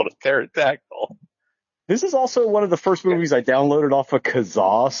 we killed a pterodactyl. This is also one of the first movies I downloaded off of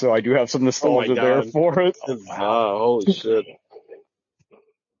Kazaa, so I do have some nostalgia there for it. Kazaa, holy shit.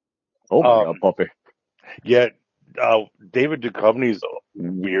 Oh my god, puppy. Yet, David Duchovny's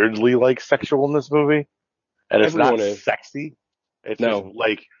weirdly like sexual in this movie, and it's Everyone not is. sexy. It's No. just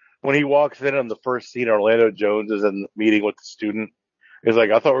like when he walks in on the first scene, Orlando Jones is in the meeting with the student. He's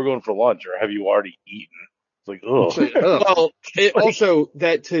like, "I thought we were going for lunch, or have you already eaten?" It's like, ugh. Well, it also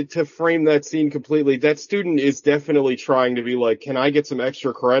that to frame that scene completely, that student is definitely trying to be like, "Can I get some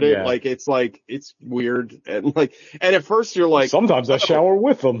extra credit?" Yeah. Like it's weird and and at first you're like, Sometimes I shower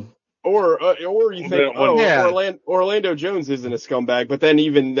with them. or you think, Yeah. Orlando Jones isn't a scumbag, but then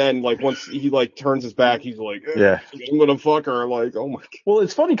even then, like once he like turns his back, he's like, Yeah. I'm gonna fuck her. Like, oh my god. Well,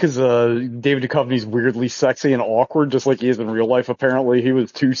 it's funny because David Duchovny's weirdly sexy and awkward, just like he is in real life. Apparently, he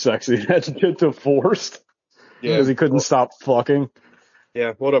was too sexy and had to get divorced because he couldn't stop fucking.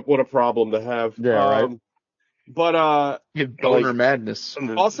 Yeah, what a problem to have. Yeah, right. But Boner madness.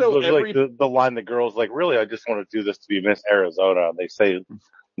 Also, there's like the line the girl's like, "Really, I just want to do this to be Miss Arizona." And they say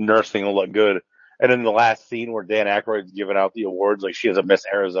nursing will look good. And in the last scene where Dan Aykroyd's giving out the awards, like she has a Miss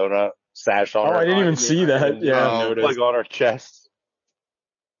Arizona sash on Oh, her. I didn't even see that. Yeah. Like on her chest.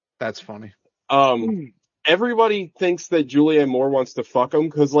 That's funny. Everybody thinks that Julianne Moore wants to fuck him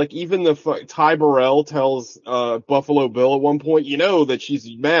because, like, even Ty Burrell tells Buffalo Bill at one point, you know that she's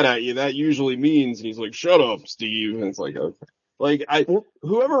mad at you. That usually means, and he's like, "Shut up, Steve." And it's like, okay. Like,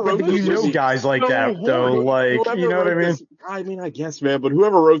 whoever wrote this movie, guys like that though, like, you know what I mean? I mean, I guess, man, but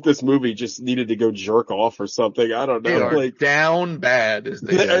whoever wrote this movie just needed to go jerk off or something. I don't know. They are Like, down bad, as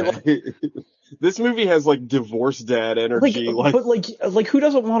they say. this movie has like divorce dad energy. Like who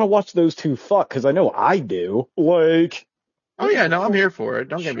doesn't want to watch those two fuck? Because I know I do. Like, Oh yeah, no, I'm here for it.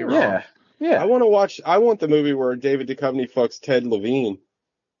 Don't get me wrong. yeah. I want the movie where David Duchovny fucks Ted Levine.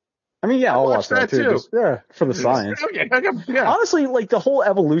 I mean, yeah, I'll watch that that too. too. Just, for the science. Okay, yeah. Honestly, like the whole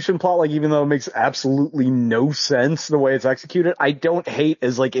evolution plot, like even though it makes absolutely no sense the way it's executed, I don't hate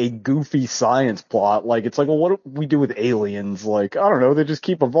as like a goofy science plot. Like it's like, well, what do we do with aliens? Like I don't know, they just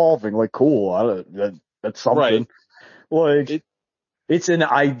keep evolving. Like cool, that's something. Right. Like it's an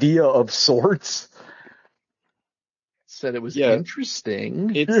idea of sorts. Said it was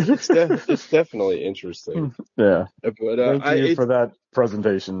interesting. It's definitely interesting. Yeah. But Thank you for that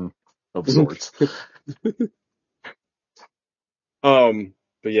presentation of sorts.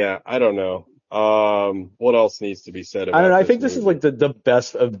 But yeah, I don't know. What else needs to be said about I don't know. I this think this is movie? like the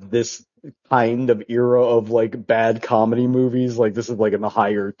best of this kind of era of like bad comedy movies. Like this is like in the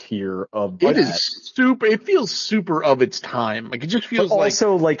higher tier of It that. is super. It feels super of its time. Like it just feels but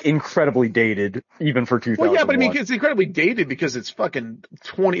also like incredibly dated, even for 2001. Well, yeah, but I mean, it's incredibly dated because it's fucking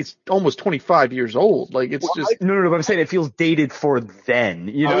 20. It's almost 25 years old. Like it's just no. But I'm saying it feels dated for then.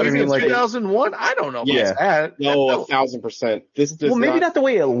 You know what I mean? Like 2001. I don't know. Yeah. That. No, 1,000%. This does maybe not not the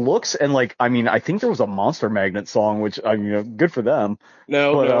way it looks, and like I mean, I think there was a Monster Magnet song, which good for them.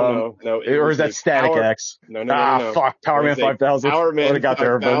 No. Or is that Static X? No. Fuck, Power Man 5000. Power Man got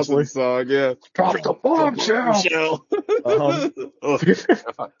there eventually. song, yeah. Drop the bombshell.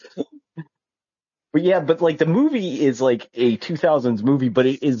 But yeah, but like the movie is like a 2000s movie, but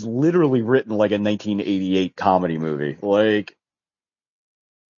it is literally written like a 1988 comedy movie. Like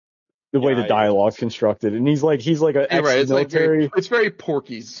the way the dialogue's constructed, and he's like an ex-military. It's very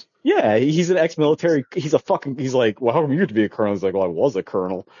Porky's. Yeah, he's an ex-military. He's like, well, how come you get to be a colonel? He's like, well, I was a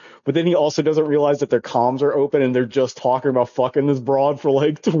colonel. But then he also doesn't realize that their comms are open and they're just talking about fucking this broad for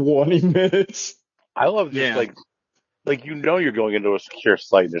like 20 minutes. I love just like you're going into a secure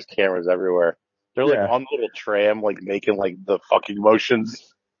site and there's cameras everywhere. They're like on the little tram, like making like the fucking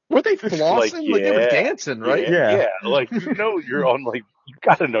motions. Were they flossing? Like they were dancing, right? Yeah. Like you're on like you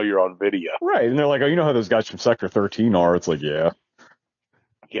gotta know you're on video. Right. And they're like, oh, you know how those guys from Sector 13 are? It's like, yeah.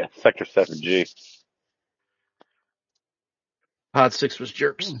 Yeah, Sector 7G. Pod 6 was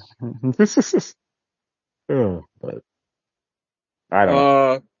jerks. But I don't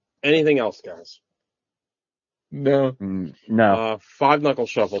know. Anything else, guys? No. No. Five Knuckle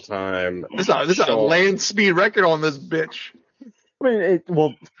Shuffle time. This is a land speed record on this bitch. I mean,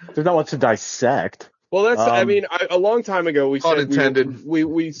 there's not much to dissect. Well, that's, I mean, a long time ago we said unintended.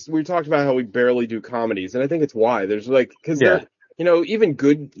 we talked about how we barely do comedies, and I think it's why. There's like, cause even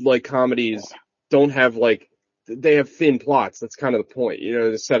good, like, comedies don't have, like, they have thin plots. That's kind of the point,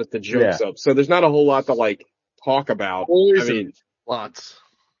 to set the jokes up. So there's not a whole lot to, like, talk about. I mean, lots.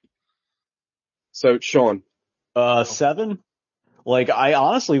 So, Sean. 7? Like, I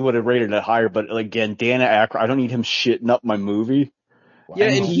honestly would have rated it higher, but again, Dan Aykroyd, I don't need him shitting up my movie. Yeah,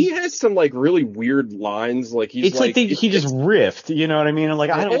 and he has some like really weird lines. Like he's he just riffed. You know what I mean? And like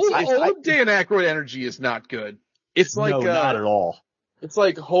all of Dan Aykroyd energy is not good. It's like not at all. It's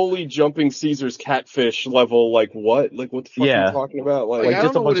like holy jumping Caesar's catfish level. Like what? Like what the fuck are Yeah. you talking about? Like I don't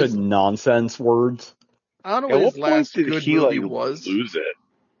just a know what bunch of his- nonsense words. I don't know At what what his point last did good he movie like was. lose it?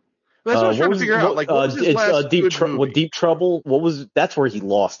 That's what I was trying to figure out. What, Like, what was his it's last good movie? Deep Trouble. That's where he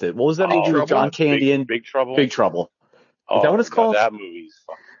lost it. What was that Oh, movie with John God, Candy and Big Trouble. Big Trouble? Is that Oh what my it's God, called? that movie's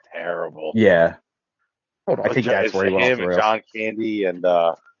fucking terrible. Yeah, Hold on. I think that's It's where he went off him the and rails. John Candy and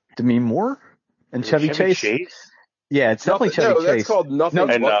Demi Moore and is it Chevy Chase. Yeah, it's definitely Nothing, Chevy no, that's Chase. called Nothing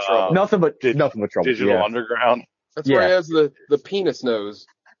and But Trouble. Nothing but trouble. Digital Yeah, Underground. That's where yeah. he has the penis nose.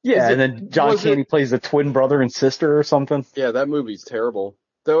 Yeah, Is and it- then John was Candy it- plays the twin brother and sister or something. Yeah, that movie's terrible.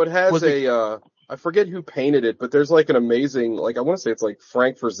 Though it has Was it- I forget who painted it, but there's like an amazing, like I want to say it's like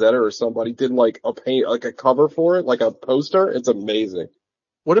Frank Frazetta or somebody did like a cover for it, like a poster. It's amazing.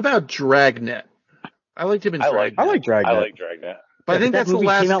 What about Dragnet? I liked him in Dragnet. I like Dragnet. I like Dragnet. But I think that that's movie the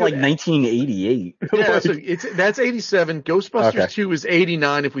last came out good- like 1988. Yeah, Like, so that's 87. Ghostbusters Okay. 2 is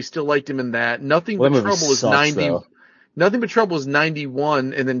 89 if we still liked him in that. Nothing Well, But that movie Trouble is sucks, 90. though. Nothing But Trouble is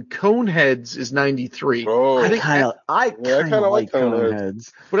 91, and then Coneheads is 93. Oh, I think, I kinda kind of like like Coneheads.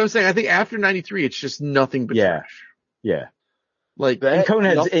 Coneheads. but I'm saying, I think after 93, it's just nothing but Yeah. trash. Yeah. Like, In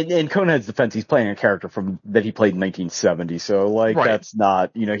Conehead's, nothing- in Conehead's defense, he's playing a character that he played in 1970. So, like, Right. that's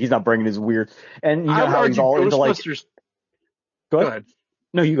not, he's not bringing his weird, and you I know would how he's argue all into, like, Ghostbusters. go Go ahead. ahead.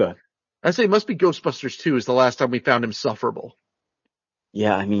 No, you go ahead. I say it must be Ghostbusters 2 is the last time we found him sufferable.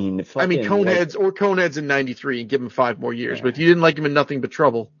 Yeah, I mean, fucking, Coneheads or Coneheads in 93 and give him 5 more years. Yeah. But if you didn't like him in Nothing But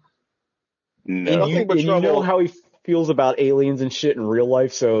Trouble, No. Nothing But and you know Trouble. how he feels about aliens and shit in real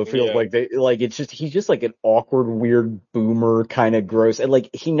life, so it feels Yeah. like he's just like an awkward, weird boomer, kind of gross, and like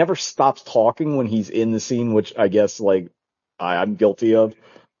he never stops talking when he's in the scene, which I guess like I'm guilty of,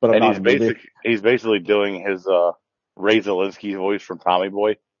 but I'm And not in the movie. he's basically doing his Ray Zielinski voice from Tommy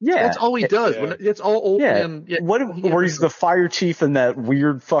Boy. Yeah, that's all he does. Yeah. That's all old Yeah. man. Yeah. Where he's the fire chief in that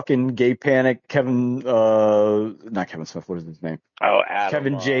weird fucking gay panic not Kevin Smith, what is his name? Oh, Adam,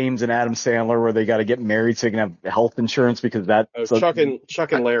 Kevin James and Adam Sandler, where they got to get married so they can have health insurance because that's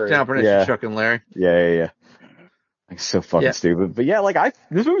Chuck and Larry. Down for Yeah. Chuck and Larry. yeah. Like so fucking Yeah. stupid. But yeah, like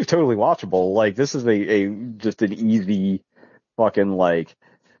this movie's totally watchable. Like this is a just an easy fucking like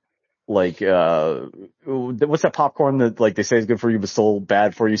what's that popcorn that like they say is good for you but still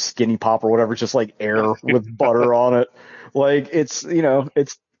bad for you, skinny pop or whatever, it's just like air with butter on it. Like it's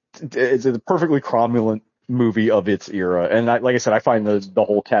it's a perfectly cromulent movie of its era. And like I said, I find the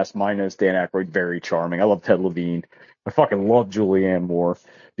whole cast minus Dan Aykroyd very charming. I love Ted Levine. I fucking love Julianne Moore.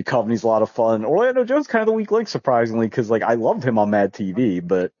 The Coveney's a lot of fun. Orlando Jones kind of the weak link, surprisingly, because like I loved him on Mad TV,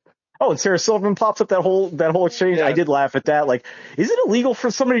 but and Sarah Silverman pops up that whole exchange. Yeah. I did laugh at that. Like, is it illegal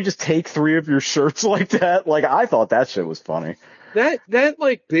for somebody to just take 3 of your shirts like that? Like, I thought that shit was funny. That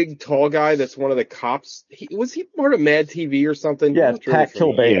like big tall guy that's one of the cops. Was he part of Mad TV or something? Yeah, He looked really Pat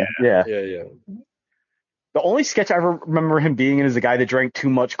familiar. Kilbane. Yeah. Yeah. The only sketch I ever remember him being in is the guy that drank too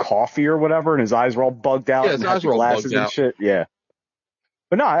much coffee or whatever, and his eyes were all bugged out Yeah, his and had eyes the were all glasses bugged and out. shit. Yeah.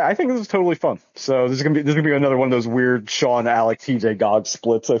 But no, I think this is totally fun. So this is gonna be another one of those weird Sean, Alec, TJ, Gogs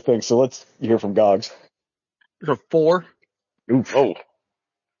splits, I think. So let's hear from Gogs. There's a 4 Oof. Oh,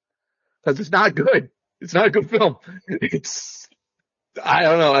 because it's not good. It's not a good film. I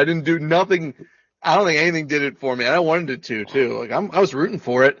don't know. I didn't do nothing. I don't think anything did it for me. I wanted it to too. Like I was rooting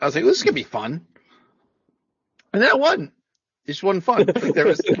for it. I was like, this is gonna be fun. And that wasn't. It just wasn't fun. Like, there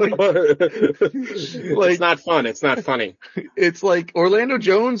was It's not fun. It's not funny. it's like Orlando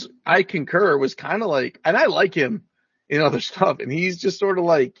Jones, I concur, was kind of like, and I like him in other stuff, and he's just sort of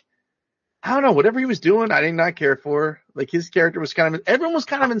like, I don't know, whatever he was doing, I did not care for. Like his character was everyone was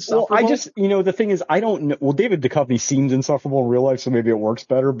kind of insufferable. Well, I just, the thing is, I don't know. Well, David Duchovny seems insufferable in real life, so maybe it works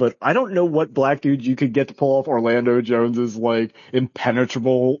better, but I don't know what black dude you could get to pull off Orlando Jones's, like,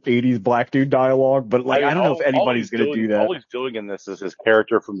 impenetrable 80s black dude dialogue, but, like, I don't know if anybody's going to do that. All he's doing in this is his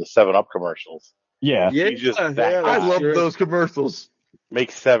character from the 7-Up commercials. Yeah. He's just that I guy. love those commercials.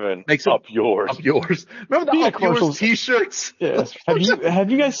 Make 7 up yours. Up yours. Remember the Yeah, up yours commercials. t-shirts? Yeah.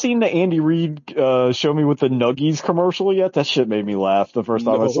 Have you guys seen the Andy Reid Show Me with the Nuggies commercial yet? That shit made me laugh the first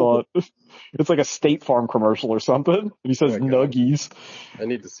time I No. saw it. It's like a State Farm commercial or something. And he says Oh my God. Nuggies. I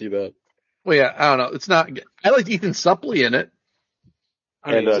need to see that. Well, yeah, I don't know. It's not. I liked Ethan Suplee in it.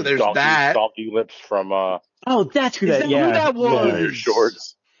 And so there's that. donkey lips from Oh, that's who Is that. that who Yeah. that was? your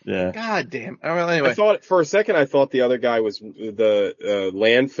shorts. Yeah. God damn. Well, anyway. I thought for a second the other guy was the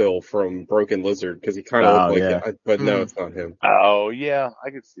landfill from Broken Lizard because he kind of looked like it. But no, it's not him. Oh yeah, I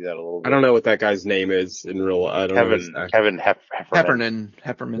could see that a little bit. I don't know what that guy's name is in real. I don't know. his act- Kevin Heffernan.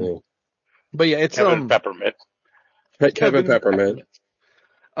 Heffernan. Yeah. But yeah, it's Kevin Peppermint. Kevin Peppermint.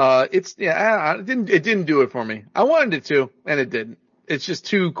 it didn't do it for me. I wanted it to, and it didn't. It's just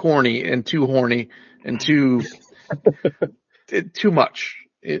too corny and too horny and too much.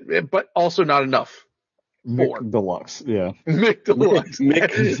 But also not enough. Mick Deluxe, yeah. Mick Deluxe.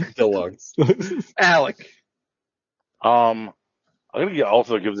 Mick Deluxe. Alec. I'm gonna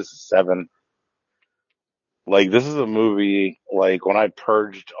also give this a 7. Like, this is a movie, like, when I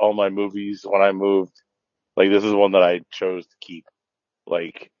purged all my movies when I moved, like, this is one that I chose to keep.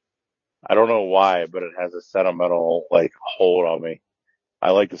 Like, I don't know why, but it has a sentimental, like, hold on me. I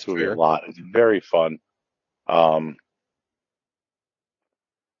like this movie a Fair. lot. It's very fun.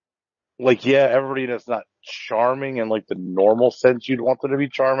 Like, yeah, everybody that's not charming in, like, the normal sense you'd want them to be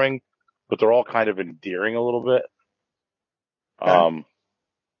charming, but they're all kind of endearing a little bit. Okay.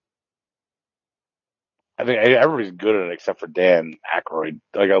 I think everybody's good at it except for Dan Aykroyd.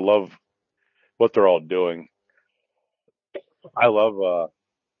 Like, I love what they're all doing. I love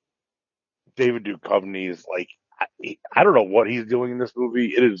David Duchovny's, like, I don't know what he's doing in this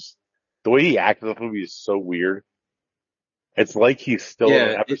movie. It is, the way he acts in this movie is so weird. It's like he's still in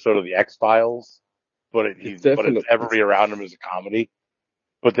an episode of the X-Files, but definitely, everybody around him is a comedy.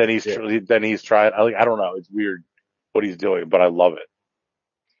 But then he's trying, I don't know, it's weird what he's doing, but I love it.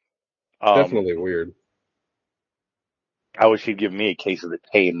 definitely weird. I wish he'd give me a case of the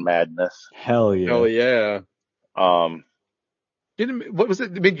Kane madness. Hell yeah. Hell yeah. What was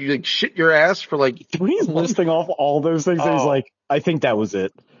it that made you like shit your ass for like? When he's listing off all those things, he's like, I think that was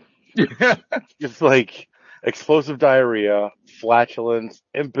it. It's like explosive diarrhea, flatulence,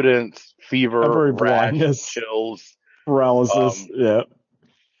 impotence, fever, rash, blindness, chills, paralysis. Yeah.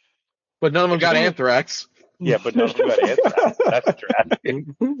 But none of them got anthrax. Yeah, but none of them got anthrax. That's tragic.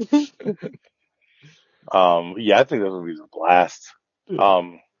 Yeah, I think this movie's a blast.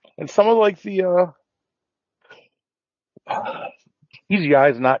 And some of like the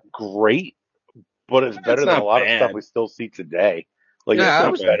CGI is not great, but it's better than a lot of stuff we still see today. Like, Yeah,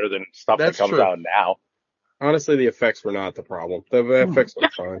 it's better than stuff that comes out now. Honestly, the effects were not the problem. The effects were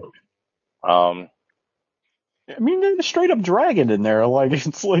fine. I mean, there's a straight up dragon in there. Like,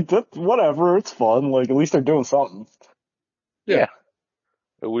 it's like, that, whatever, it's fun. Like, at least they're doing something. Yeah.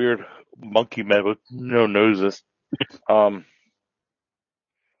 A weird monkey man with no noses. Who's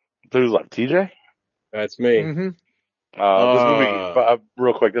left? TJ? That's me. Mm-hmm. This movie,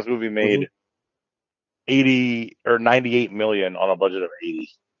 real quick, this movie made 80 or 98 million on a budget of 80.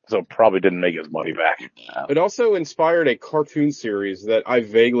 So it probably didn't make his money back. It also inspired a cartoon series that I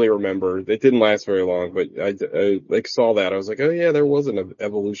vaguely remember. It didn't last very long, but I like saw that. I was like, oh yeah, there was an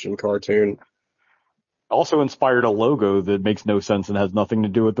evolution cartoon. Also inspired a logo that makes no sense and has nothing to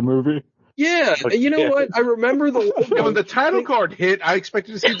do with the movie. Yeah, you know what? I remember the logo. When the title card hit, I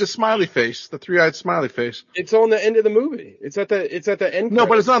expected to see the smiley face, the 3-eyed smiley face. It's on the end of the movie. It's at the end. No,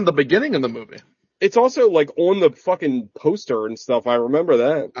 but it's on the beginning of the movie. It's also like on the fucking poster and stuff. I remember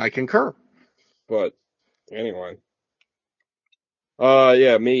that. I concur. But anyway.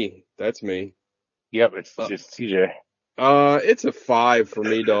 Yeah, me. That's me. Yep, it's TJ. It's a 5 for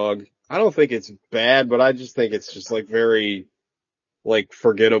me, dog. I don't think it's bad, but I just think it's just like very, like,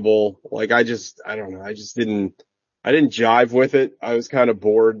 forgettable. Like, I don't know. I didn't jive with it. I was kind of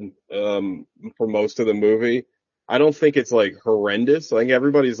bored, for most of the movie. I don't think it's like horrendous. I think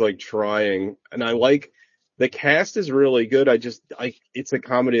everybody's like trying, and I like, the cast is really good. It's a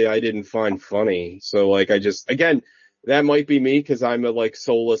comedy I didn't find funny. So like, again, that might be me because I'm a like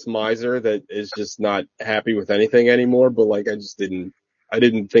soulless miser that is just not happy with anything anymore. But like, I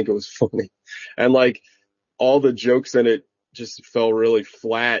didn't think it was funny. And like, all the jokes in it just fell really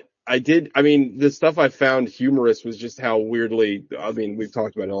flat. The stuff I found humorous was just how weirdly, we've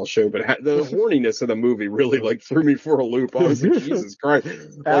talked about it all show, but the horniness of the movie really like threw me for a loop. I was like, Jesus Christ.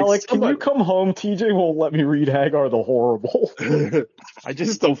 Alex, can you come home? TJ won't let me read Hagar the Horrible. I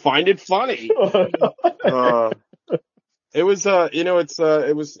just don't find it funny. It was,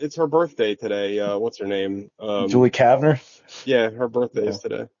 it's her birthday today. What's her name? Julie Kavner? Yeah, her birthday is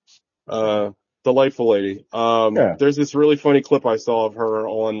today. Delightful lady. There's this really funny clip I saw of her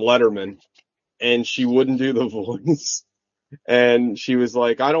on Letterman, and she wouldn't do the voice. And she was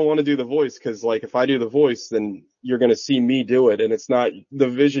like, I don't want to do the voice because like if I do the voice, then you're going to see me do it. And it's not the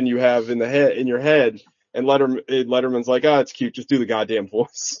vision you have in your head. And Letterman's like, it's cute. Just do the goddamn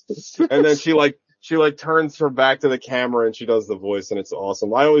voice. And then she turns her back to the camera and she does the voice, and it's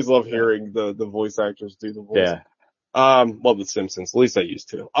awesome. I always love hearing the voice actors do the voice. Yeah. Love The Simpsons. At least I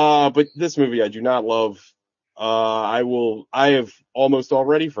used to. But this movie I do not love. I have almost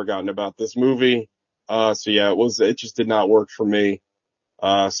already forgotten about this movie. So yeah, it just did not work for me.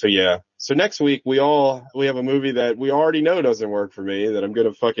 So yeah. So next week we have a movie that we already know doesn't work for me that I'm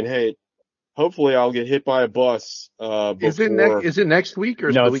gonna fucking hate. hopefully I'll get hit by a bus, Is before. it next week or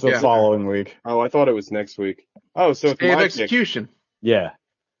is it No, the it's week the after? following week. Oh, I thought it was next week. Oh, so it's Day of my pick. execution. Yeah.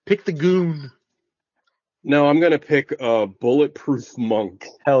 Pick the goon. No, I'm gonna pick, Bulletproof Monk.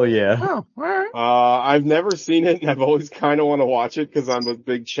 Hell yeah. Oh, all right. I've never seen it, and I've always kind of want to watch it because I'm a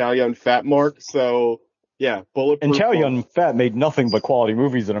big Chow Yun Fat mark. So yeah, Bulletproof And Chow Monk. Yun Fat made nothing but quality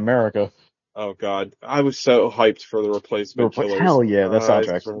movies in America. Oh God, I was so hyped for the Replacement Killers. Hell yeah, that It's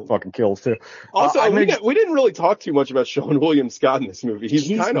soundtrack fucking kills too. Also, I'm we gonna- we didn't really talk too much about Sean William Scott in this movie. He's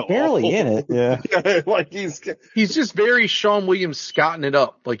kind of barely awful. in it. Yeah. Yeah, like he's He's just very Sean William Scotting it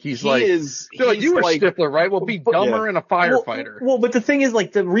up. Like he's he like, is. they're like, He's you were like, Stifler, right? Well, be dumber and a firefighter. Well, but the thing is,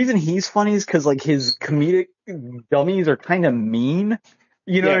 like, the reason he's funny is because, like, his comedic dummies are kind of mean.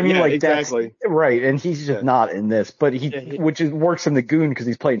 You know Yeah, what I mean? yeah, Like, exactly. that's right. And he's just Yeah. not in this, but Yeah, which works in the Goon because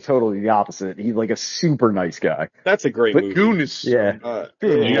he's playing totally the opposite. He's like a super nice guy. that's a great But movie. Goon is Yeah. Yeah.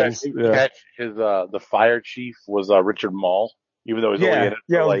 You guys catch his the fire chief was Richard Mall, even though he's only in it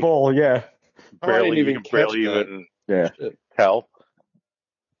Yeah, for it was like Bull, yeah. Oh, I didn't even you can barely catch that. even Yeah. tell.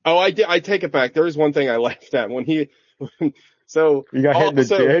 Oh, I did. I take it back. There is one thing I laughed at when he. So You got hit in the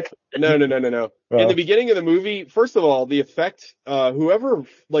also- dick? No. In Oh. the beginning of the movie, first of all, the effect, whoever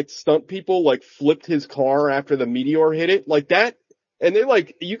like stunt people like flipped his car after the meteor hit it, like that, and they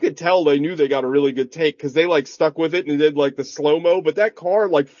like, you could tell they knew they got a really good take because they like stuck with it and did like the slow-mo, but that car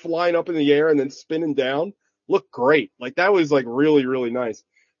like flying up in the air and then spinning down looked great. Like that was like really, really nice.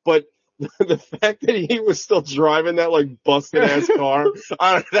 But the fact that he was still driving that like busted ass car,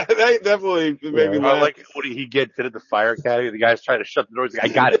 that definitely made me I laugh. like what he gets at the fire academy. The guy's trying to shut the door. He's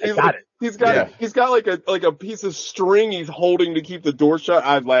like, I got it. He's got like a piece of string he's holding to keep the door shut.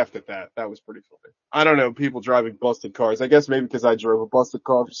 I laughed at that. That was pretty funny. I don't know, people driving busted cars. I guess maybe because I drove a busted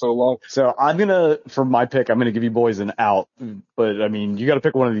car for so long. So for my pick, I'm gonna give you boys an out, but I mean, you got to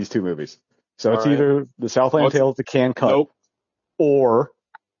pick one of these two movies. So it's All right. either the Southland Tales, the Can Cut, Nope. or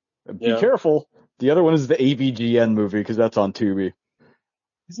be Yeah. careful. The other one is the AVGN movie because that's on Tubi.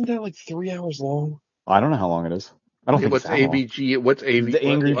 Isn't that like 3 hours long? I don't know how long it is. I don't think what's it's that long. AVG? What's AV? The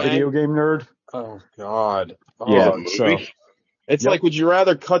Angry what? Video Game Nerd. Oh God. Yeah. Oh, So it's Yep. like, would you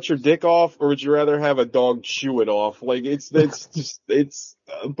rather cut your dick off or would you rather have a dog chew it off? Like it's just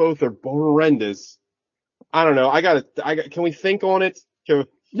both are horrendous. I don't know. Can we think on it?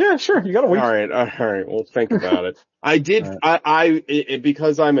 yeah, sure. You got to wait. All right. We'll think about it. I did.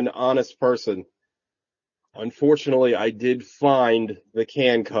 Because I'm an honest person. Unfortunately, I did find the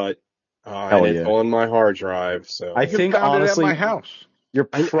Can Cut, and it's on my hard drive. So I think found honestly, it at my house. you're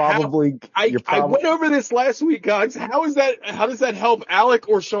probably. I went over this last week, guys. How does that help Alec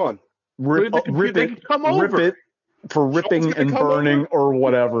or Sean? Rip They can come over. it for ripping Sean's gonna and come burning or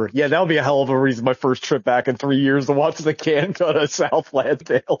whatever. Yeah, that would be a hell of a reason. My first trip back in 3 years to watch the Can Cut of Southland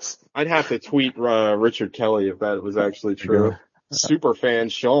Tales. I'd have to tweet Richard Kelly if that was actually true. Super fan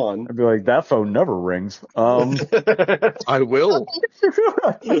Sean. I'd be like, that phone never rings. I will.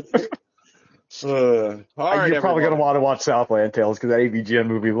 All right, You're probably going to want to watch Southland Tales because that AVGN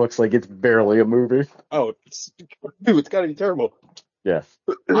movie looks like it's barely a movie. Oh, it's got to be terrible. Yeah.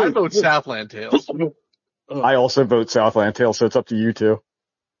 I vote Southland Tales. I also vote Southland Tales, so it's up to you two.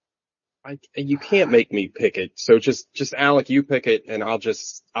 You can't make me pick it. So just Alec, you pick it, and I'll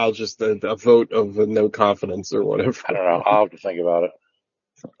just a vote of no confidence or whatever. I don't know. I'll have to think about it.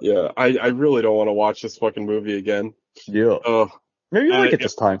 Yeah, I really don't want to watch this fucking movie again. Yeah. Maybe you like it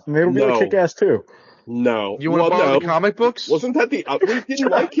this time. Maybe it'll be like Kick-Ass 2. No. You want to borrow the comic books? Wasn't that we didn't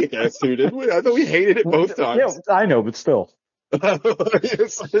like Kick-Ass 2, did we? I thought we hated it both times. Yeah, I know, but still.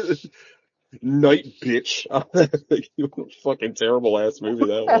 Night Bitch. Fucking terrible ass movie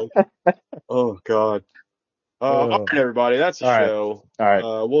that was. Oh God. All right, everybody. That's the show. All right.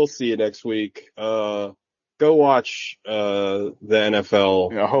 We'll see you next week. Go watch the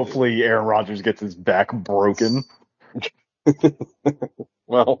NFL. Yeah, hopefully Aaron Rodgers gets his back broken.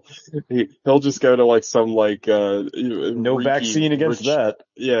 Well, he'll just go to like some no vaccine against that.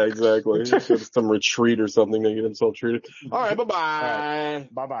 Yeah, exactly. Go to some retreat or something to get himself treated. All right, bye-bye.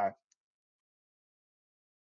 Bye-bye.